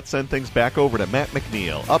 And let's send things back over to Matt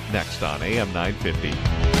McNeil, up next on AM 950.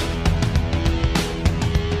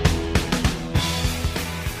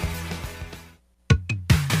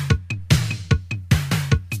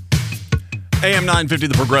 AM 950,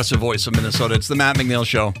 the progressive voice of Minnesota. It's the Matt McNeil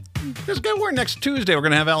Show. Next Tuesday, we're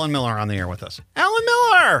going to have Alan Miller on the air with us. Alan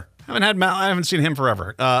Miller! I haven't seen him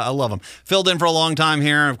forever. I love him. Filled in for a long time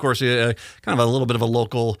here. Of course, kind of a little bit of a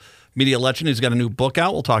local media legend. He's got a new book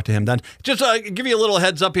out. We'll talk to him then. Just give you a little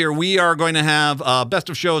heads up here. We are going to have best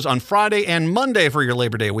of shows on Friday and Monday for your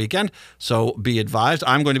Labor Day weekend. So be advised.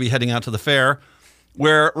 I'm going to be heading out to the fair,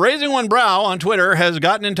 where Raising One Brow on Twitter has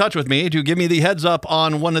gotten in touch with me to give me the heads up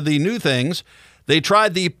on one of the new things. They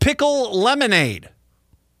tried the pickle lemonade.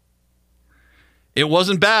 It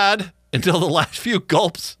wasn't bad until the last few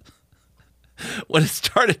gulps, when it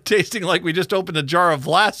started tasting like we just opened a jar of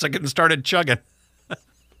Vlasic and started chugging.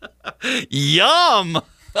 Yum!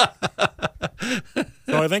 So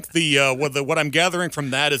I think what I'm gathering from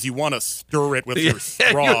that is you want to stir it with your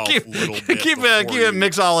straw a little bit. Keep a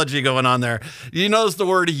mixology going on there. You notice the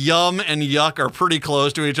word yum and yuck are pretty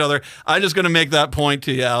close to each other. I'm just going to make that point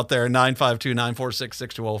to you out there,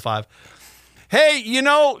 952-946-6205. Hey,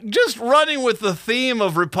 just running with the theme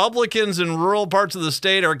of Republicans in rural parts of the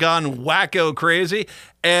state are gone wacko crazy,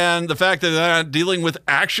 and the fact that they're not dealing with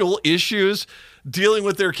actual issues, dealing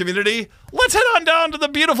with their community. Let's head on down to the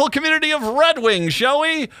beautiful community of Red Wing, shall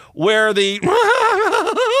we? Where the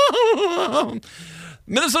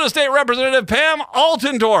Minnesota State Representative Pam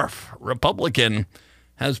Altendorf, Republican,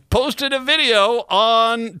 has posted a video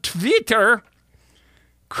on Twitter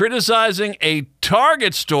criticizing a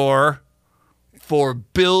Target store for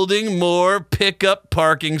building more pickup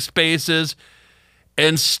parking spaces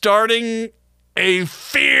and starting a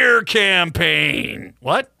fear campaign.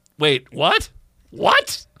 What? Wait, what?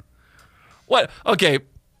 What? What? Okay,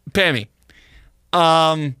 Pammy.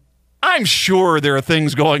 I'm sure there are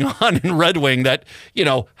things going on in Red Wing that,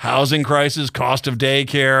 housing crisis, cost of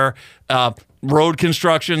daycare, road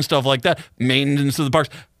construction, stuff like that, maintenance of the parks,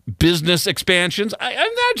 business expansions. I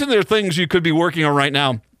imagine there are things you could be working on right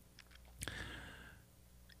now.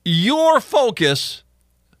 Your focus,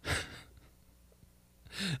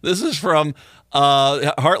 this is from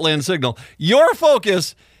Heartland Signal, your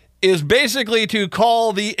focus is basically to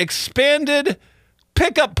call the expanded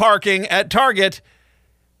pickup parking at Target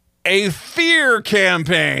a fear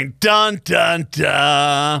campaign. Dun, dun,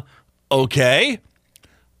 dun. Okay,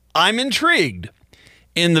 I'm intrigued.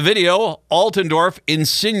 In the video, Altendorf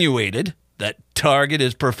insinuated that Target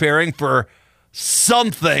is preparing for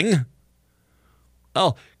something.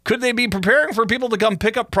 Oh, could they be preparing for people to come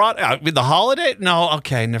pick up product with the holiday? No,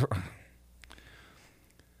 okay, never.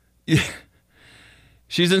 Yeah.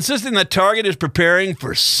 She's insisting that Target is preparing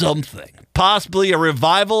for something, possibly a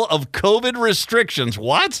revival of COVID restrictions.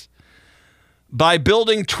 What? By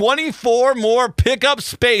building 24 more pickup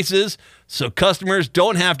spaces so customers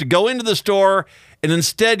don't have to go into the store and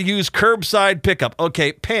instead use curbside pickup.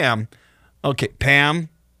 Okay, Pam. Okay, Pam.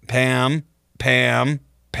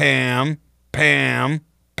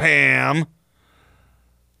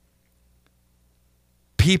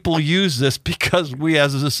 people use this because we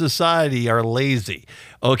as a society are lazy,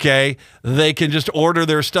 okay? They can just order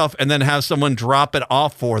their stuff and then have someone drop it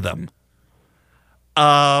off for them.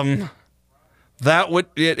 Okay.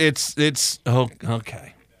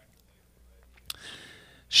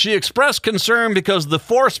 She expressed concern because the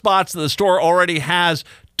 4 spots that the store already has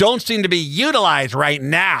don't seem to be utilized right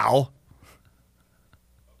now.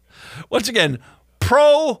 Once again,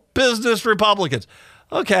 pro-business Republicans.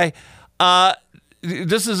 Okay.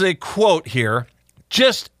 This is a quote here.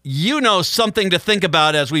 Just, something to think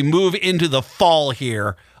about as we move into the fall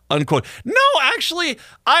here, unquote. No, actually,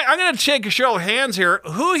 I'm going to take a show of hands here.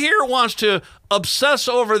 Who here wants to obsess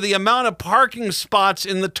over the amount of parking spots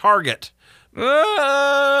in the Target?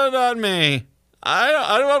 Not me.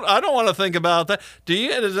 I don't want to think about that.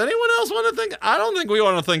 Does anyone else want to think? I don't think we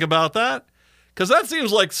want to think about that, because that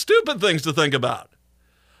seems like stupid things to think about.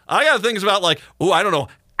 I got things about like, I don't know,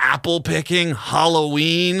 apple picking,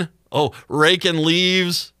 Halloween, raking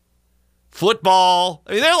leaves, football.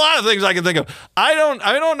 I mean, there are a lot of things I can think of. I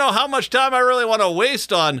don't know how much time I really want to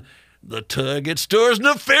waste on the Target store's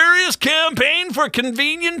nefarious campaign for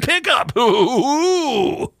convenient pickup.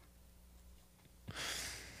 Ooh.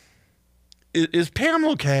 Is Pam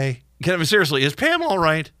okay? Seriously, is Pam all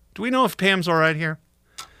right? Do we know if Pam's all right here?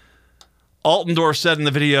 Altendorf said in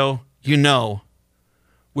the video,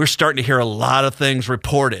 we're starting to hear a lot of things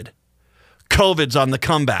reported. COVID's on the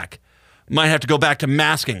comeback. Might have to go back to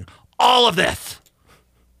masking. All of this.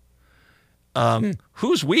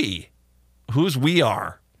 Who's we? Who's we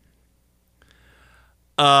are?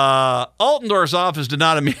 Altendorf's office did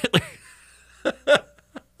not immediately...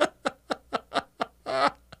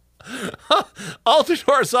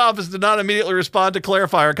 Altendorf's office did not immediately respond to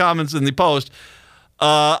clarify her comments in the post.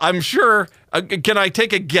 I'm sure... can I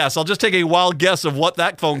take a guess? I'll just take a wild guess of what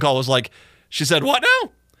that phone call was like. She said, what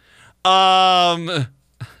now?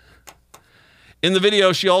 In the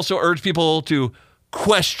video, she also urged people to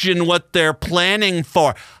question what they're planning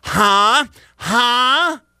for. Huh?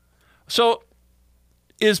 So,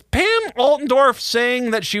 is Pam Altendorf saying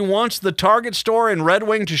that she wants the Target store in Red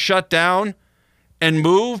Wing to shut down and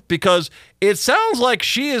move? Because it sounds like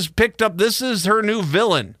she has picked up, this is her new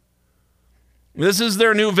villain. This is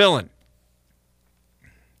their new villain.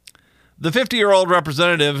 The 50-year-old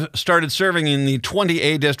representative started serving in the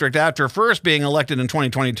 20A district after first being elected in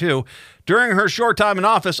 2022. During her short time in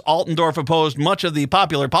office, Altendorf opposed much of the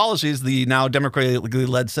popular policies the now Democratically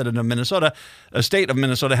led state of Minnesota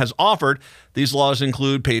has offered. These laws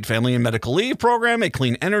include paid family and medical leave program, a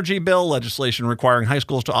clean energy bill, legislation requiring high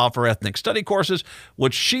schools to offer ethnic study courses,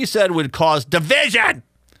 which she said would cause division.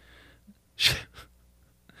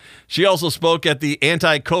 She also spoke at the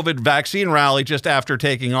anti-COVID vaccine rally just after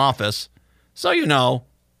taking office. So,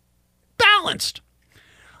 balanced.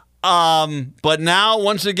 But now,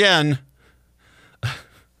 once again,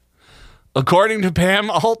 according to Pam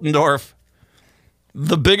Altendorf,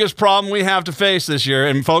 the biggest problem we have to face this year,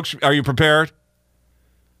 and folks, are you prepared?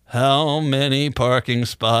 How many parking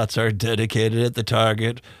spots are dedicated at the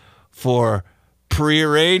Target for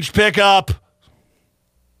prearranged pickup?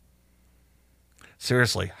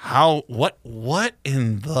 Seriously, what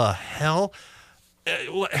in the hell?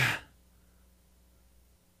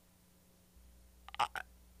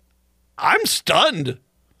 I'm stunned.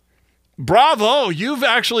 Bravo, you've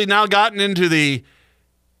actually now gotten into the,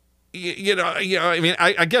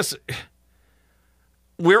 I guess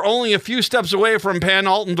we're only a few steps away from Pam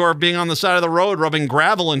Altendorf being on the side of the road rubbing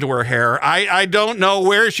gravel into her hair. I don't know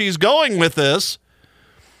where she's going with this.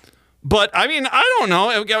 But, I don't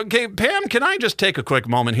know. Okay, Pam, can I just take a quick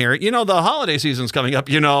moment here? The holiday season's coming up,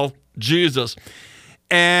 Jesus.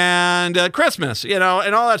 And Christmas, and all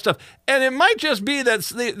that stuff. And it might just be that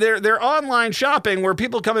their online shopping where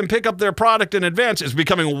people come and pick up their product in advance is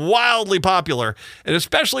becoming wildly popular. And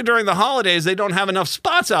especially during the holidays, they don't have enough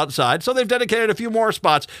spots outside. So they've dedicated a few more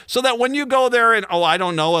spots so that when you go there in, a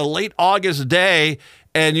late August day,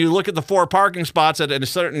 and you look at the 4 parking spots at a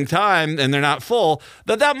certain time and they're not full,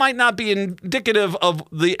 that might not be indicative of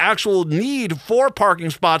the actual need for parking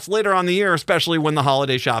spots later on in the year, especially when the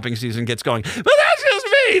holiday shopping season gets going. But that's just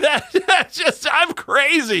me. That's just, I'm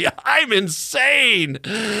crazy. I'm insane.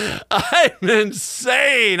 I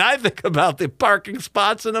think about the parking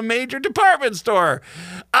spots in a major department store.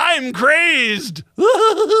 I'm crazed. Hey,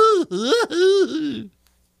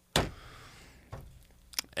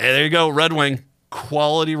 there you go, Red Wing.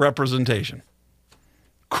 Quality representation.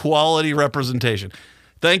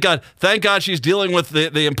 Thank God she's dealing with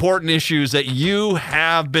the important issues that you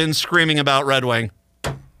have been screaming about, Red Wing.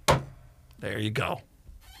 There you go.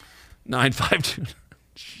 952.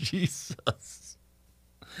 Jesus.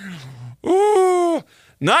 Ooh.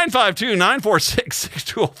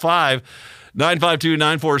 952-946-6205.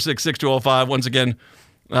 952-946-6205. Once again,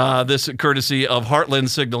 this courtesy of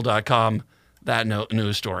heartlandsignal.com, that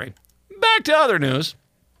news story. Back to other news.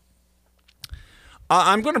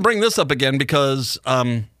 I'm going to bring this up again because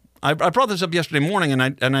I brought this up yesterday morning,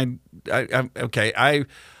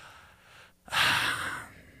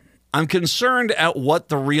 I'm concerned at what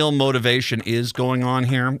the real motivation is going on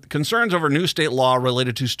here. Concerns over new state law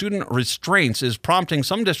related to student restraints is prompting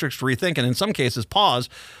some districts to rethink and in some cases pause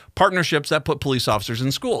partnerships that put police officers in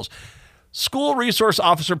schools. School resource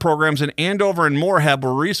officer programs in Andover and Moorhead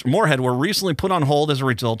were recently put on hold as a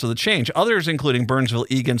result of the change. Others, including Burnsville,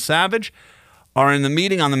 Eagan, Savage, are in the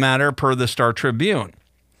meeting on the matter per the Star Tribune.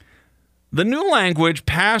 The new language,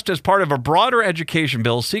 passed as part of a broader education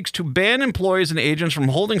bill, seeks to ban employees and agents from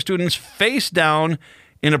holding students face down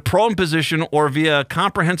in a prone position or via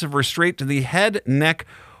comprehensive restraint to the head, neck,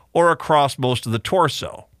 or across most of the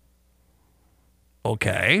torso.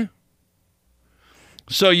 Okay.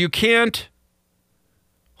 So you can't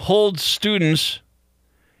hold students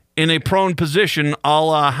in a prone position a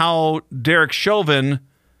la how Derek Chauvin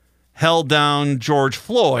held down George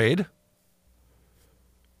Floyd.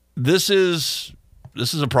 This is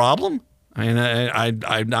a problem. I mean,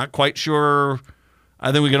 I'm not quite sure.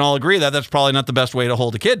 I think we can all agree that that's probably not the best way to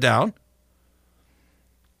hold a kid down,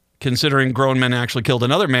 considering grown men actually killed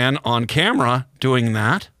another man on camera doing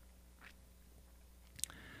that.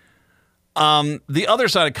 The other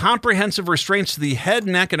side of comprehensive restraints to the head,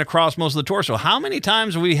 neck, and across most of the torso. How many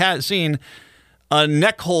times have we seen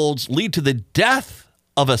neck holds lead to the death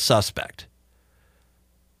of a suspect?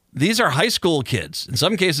 These are high school kids, in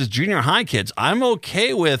some cases junior high kids. I'm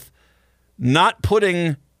okay with not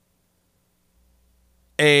putting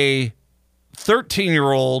a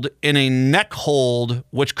 13-year-old in a neck hold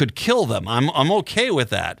which could kill them. I'm okay with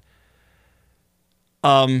that.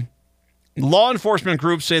 Law enforcement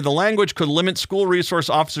groups say the language could limit school resource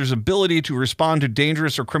officers' ability to respond to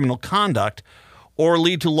dangerous or criminal conduct or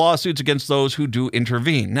lead to lawsuits against those who do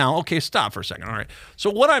intervene. Now, okay, stop for a second. All right. So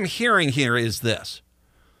what I'm hearing here is this.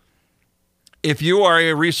 If you are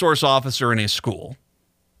a resource officer in a school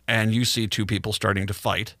and you see two people starting to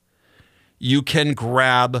fight, you can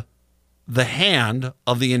grab the hand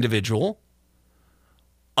of the individual.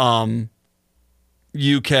 It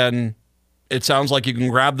sounds like you can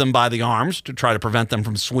grab them by the arms to try to prevent them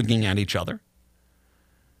from swinging at each other.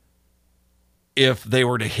 If they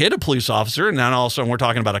were to hit a police officer, and then all of a sudden we're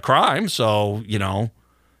talking about a crime, so, then,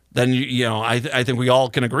 I think we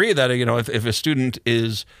all can agree that, if a student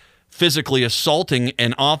is physically assaulting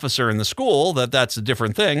an officer in the school, that's a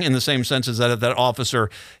different thing, in the same sense as that if that officer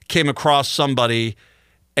came across somebody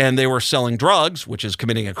and they were selling drugs, which is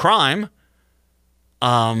committing a crime,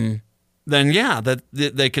 then yeah, that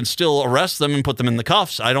they can still arrest them and put them in the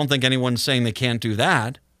cuffs. I don't think anyone's saying they can't do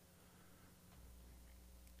that.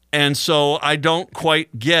 And so I don't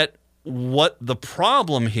quite get what the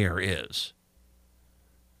problem here is.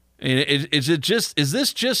 Is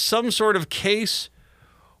this just some sort of case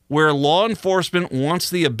where law enforcement wants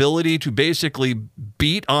the ability to basically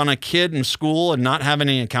beat on a kid in school and not have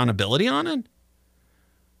any accountability on it?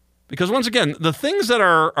 Because once again, the things that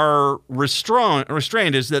are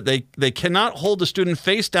restrained is that they cannot hold the student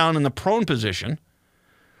face down in the prone position.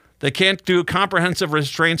 They can't do comprehensive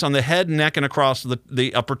restraints on the head, neck, and across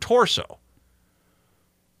the upper torso.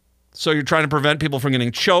 So you're trying to prevent people from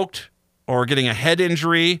getting choked or getting a head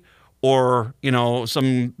injury or,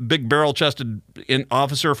 some big barrel-chested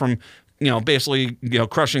officer from, basically,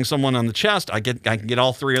 crushing someone on the chest. I can get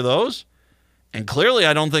all three of those. And clearly,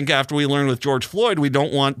 I don't think after we learned with George Floyd, we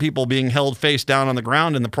don't want people being held face down on the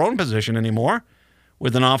ground in the prone position anymore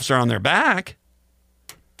with an officer on their back.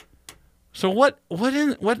 So what's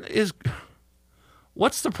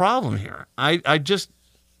the problem here? All right,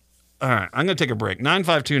 I'm going to take a break.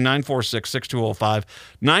 952-946-6205.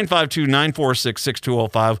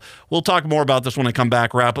 952-946-6205. We'll talk more about this when I come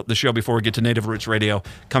back, wrap up the show before we get to Native Roots Radio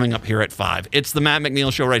coming up here at 5. It's the Matt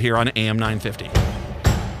McNeil Show right here on AM 950.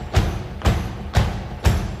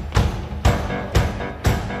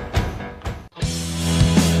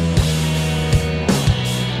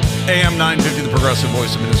 AM 950, the progressive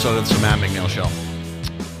voice of Minnesota. It's the Matt McNeil Show.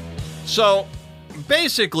 So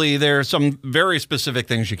basically, there are some very specific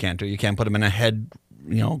things you can't do. You can't put them in a head,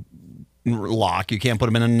 lock. You can't put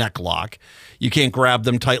them in a neck lock. You can't grab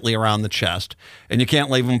them tightly around the chest, and you can't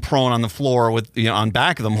leave them prone on the floor with on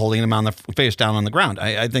back of them, holding them on the face down on the ground.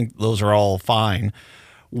 I think those are all fine.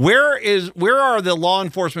 Where are the law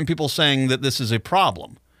enforcement people saying that this is a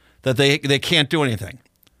problem, that they can't do anything?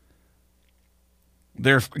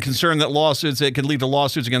 They're concerned that it could lead to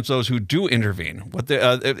lawsuits against those who do intervene.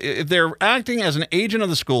 If they're acting as an agent of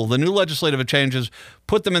the school, the new legislative changes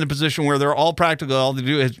put them in a position where they're all practical. All they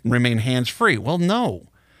do is remain hands-free. Well, no.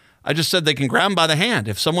 I just said they can grab them by the hand.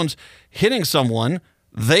 If someone's hitting someone,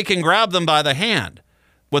 they can grab them by the hand.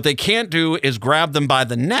 What they can't do is grab them by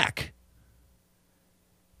the neck.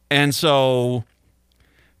 And so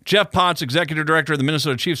Jeff Potts, executive director of the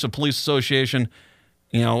Minnesota Chiefs of Police Association,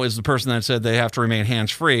 is the person that said they have to remain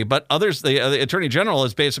hands-free. But others, the Attorney General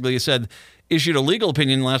has basically issued a legal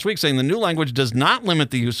opinion last week saying the new language does not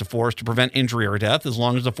limit the use of force to prevent injury or death as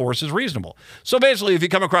long as the force is reasonable. So basically, if you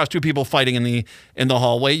come across two people fighting in the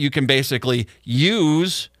hallway, you can basically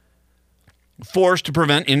use force to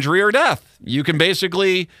prevent injury or death. You can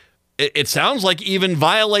basically, it sounds like, even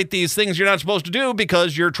violate these things you're not supposed to do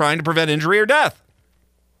because you're trying to prevent injury or death.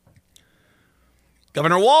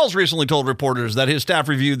 Governor Walz recently told reporters that his staff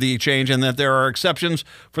reviewed the change and that there are exceptions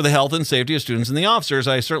for the health and safety of students and the officers.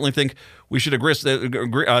 I certainly think we should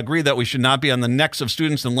agree that we should not be on the necks of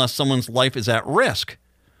students unless someone's life is at risk.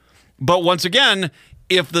 But once again,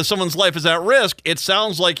 if someone's life is at risk, it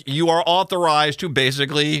sounds like you are authorized to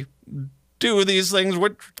basically do these things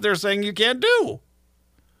which they're saying you can't do.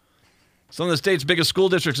 Some of the state's biggest school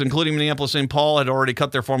districts, including Minneapolis-St. Paul, had already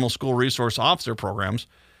cut their formal school resource officer programs.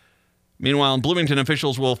 Meanwhile, in Bloomington,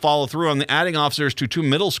 officials will follow through on adding officers to 2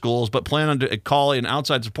 middle schools, but plan on to call in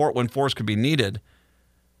outside support when force could be needed.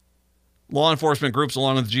 Law enforcement groups,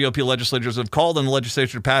 along with GOP legislators, have called on the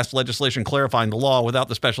legislature to pass legislation clarifying the law. Without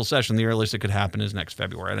the special session, the earliest it could happen is next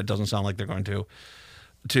February, and it doesn't sound like they're going to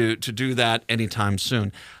do that anytime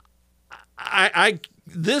soon.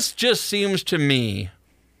 This just seems to me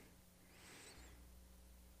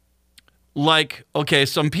like, okay,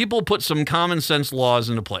 some people put some common sense laws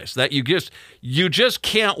into place that you just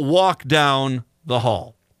can't walk down the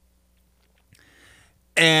hall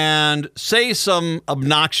and say some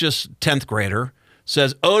obnoxious 10th grader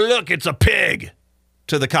says, "Oh, look, it's a pig,"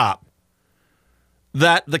 to the cop.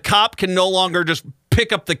 That the cop can no longer just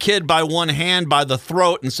pick up the kid by one hand by the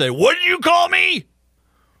throat and say, "What did you call me?"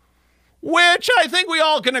 Which I think we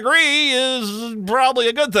all can agree is probably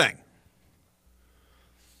a good thing.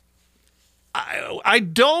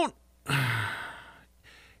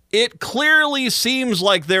 It clearly seems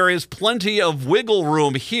like there is plenty of wiggle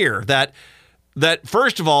room here that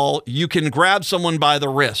first of all, you can grab someone by the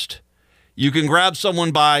wrist. You can grab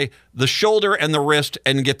someone by the shoulder and the wrist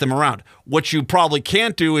and get them around. What you probably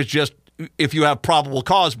can't do is just, if you have probable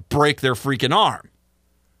cause, break their freaking arm.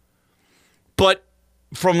 But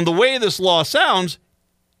from the way this law sounds,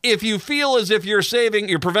 if you feel as if you're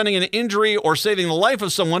preventing an injury or saving the life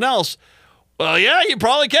of someone else, well, yeah, you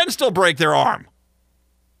probably can still break their arm.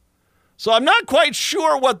 So I'm not quite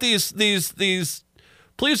sure what these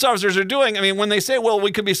police officers are doing. I mean, when they say, well,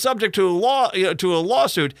 we could be subject to a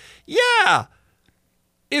lawsuit. Yeah.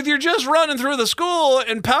 If you're just running through the school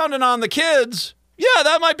and pounding on the kids, yeah,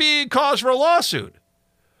 that might be cause for a lawsuit.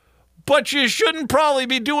 But you shouldn't probably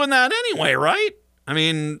be doing that anyway, right? I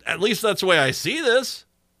mean, at least that's the way I see this.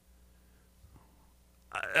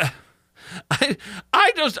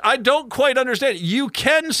 I don't quite understand. You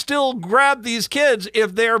can still grab these kids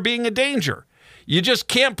if they're being a danger. You just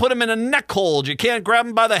can't put them in a neck hold. You can't grab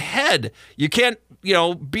them by the head. You can't,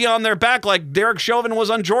 be on their back like Derek Chauvin was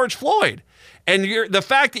on George Floyd. And the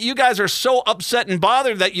fact that you guys are so upset and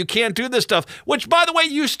bothered that you can't do this stuff, which, by the way,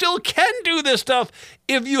 you still can do this stuff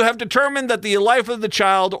if you have determined that the life of the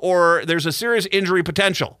child or there's a serious injury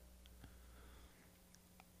potential.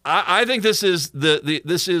 I think this is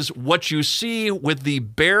this is what you see with the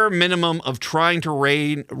bare minimum of trying to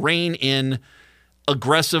rein in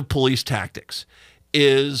aggressive police tactics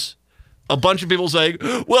is a bunch of people saying,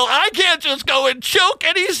 well, I can't just go and choke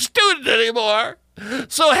any student anymore.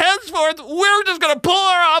 So henceforth, we're just going to pull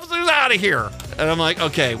our officers out of here. And I'm like,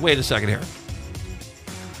 okay, wait a second here.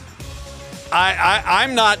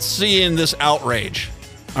 I'm not seeing this outrage.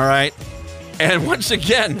 All right. And once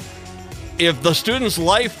again, if the student's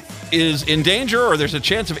life is in danger or there's a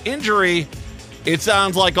chance of injury, it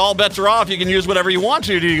sounds like all bets are off. You can use whatever you want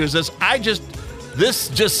to use this. This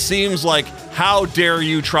just seems like, how dare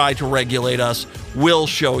you try to regulate us? We'll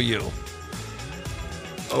show you.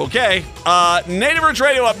 Okay. Native Roots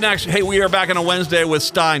Radio up next. Hey, we are back on a Wednesday with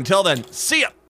Stein. Till then, see ya.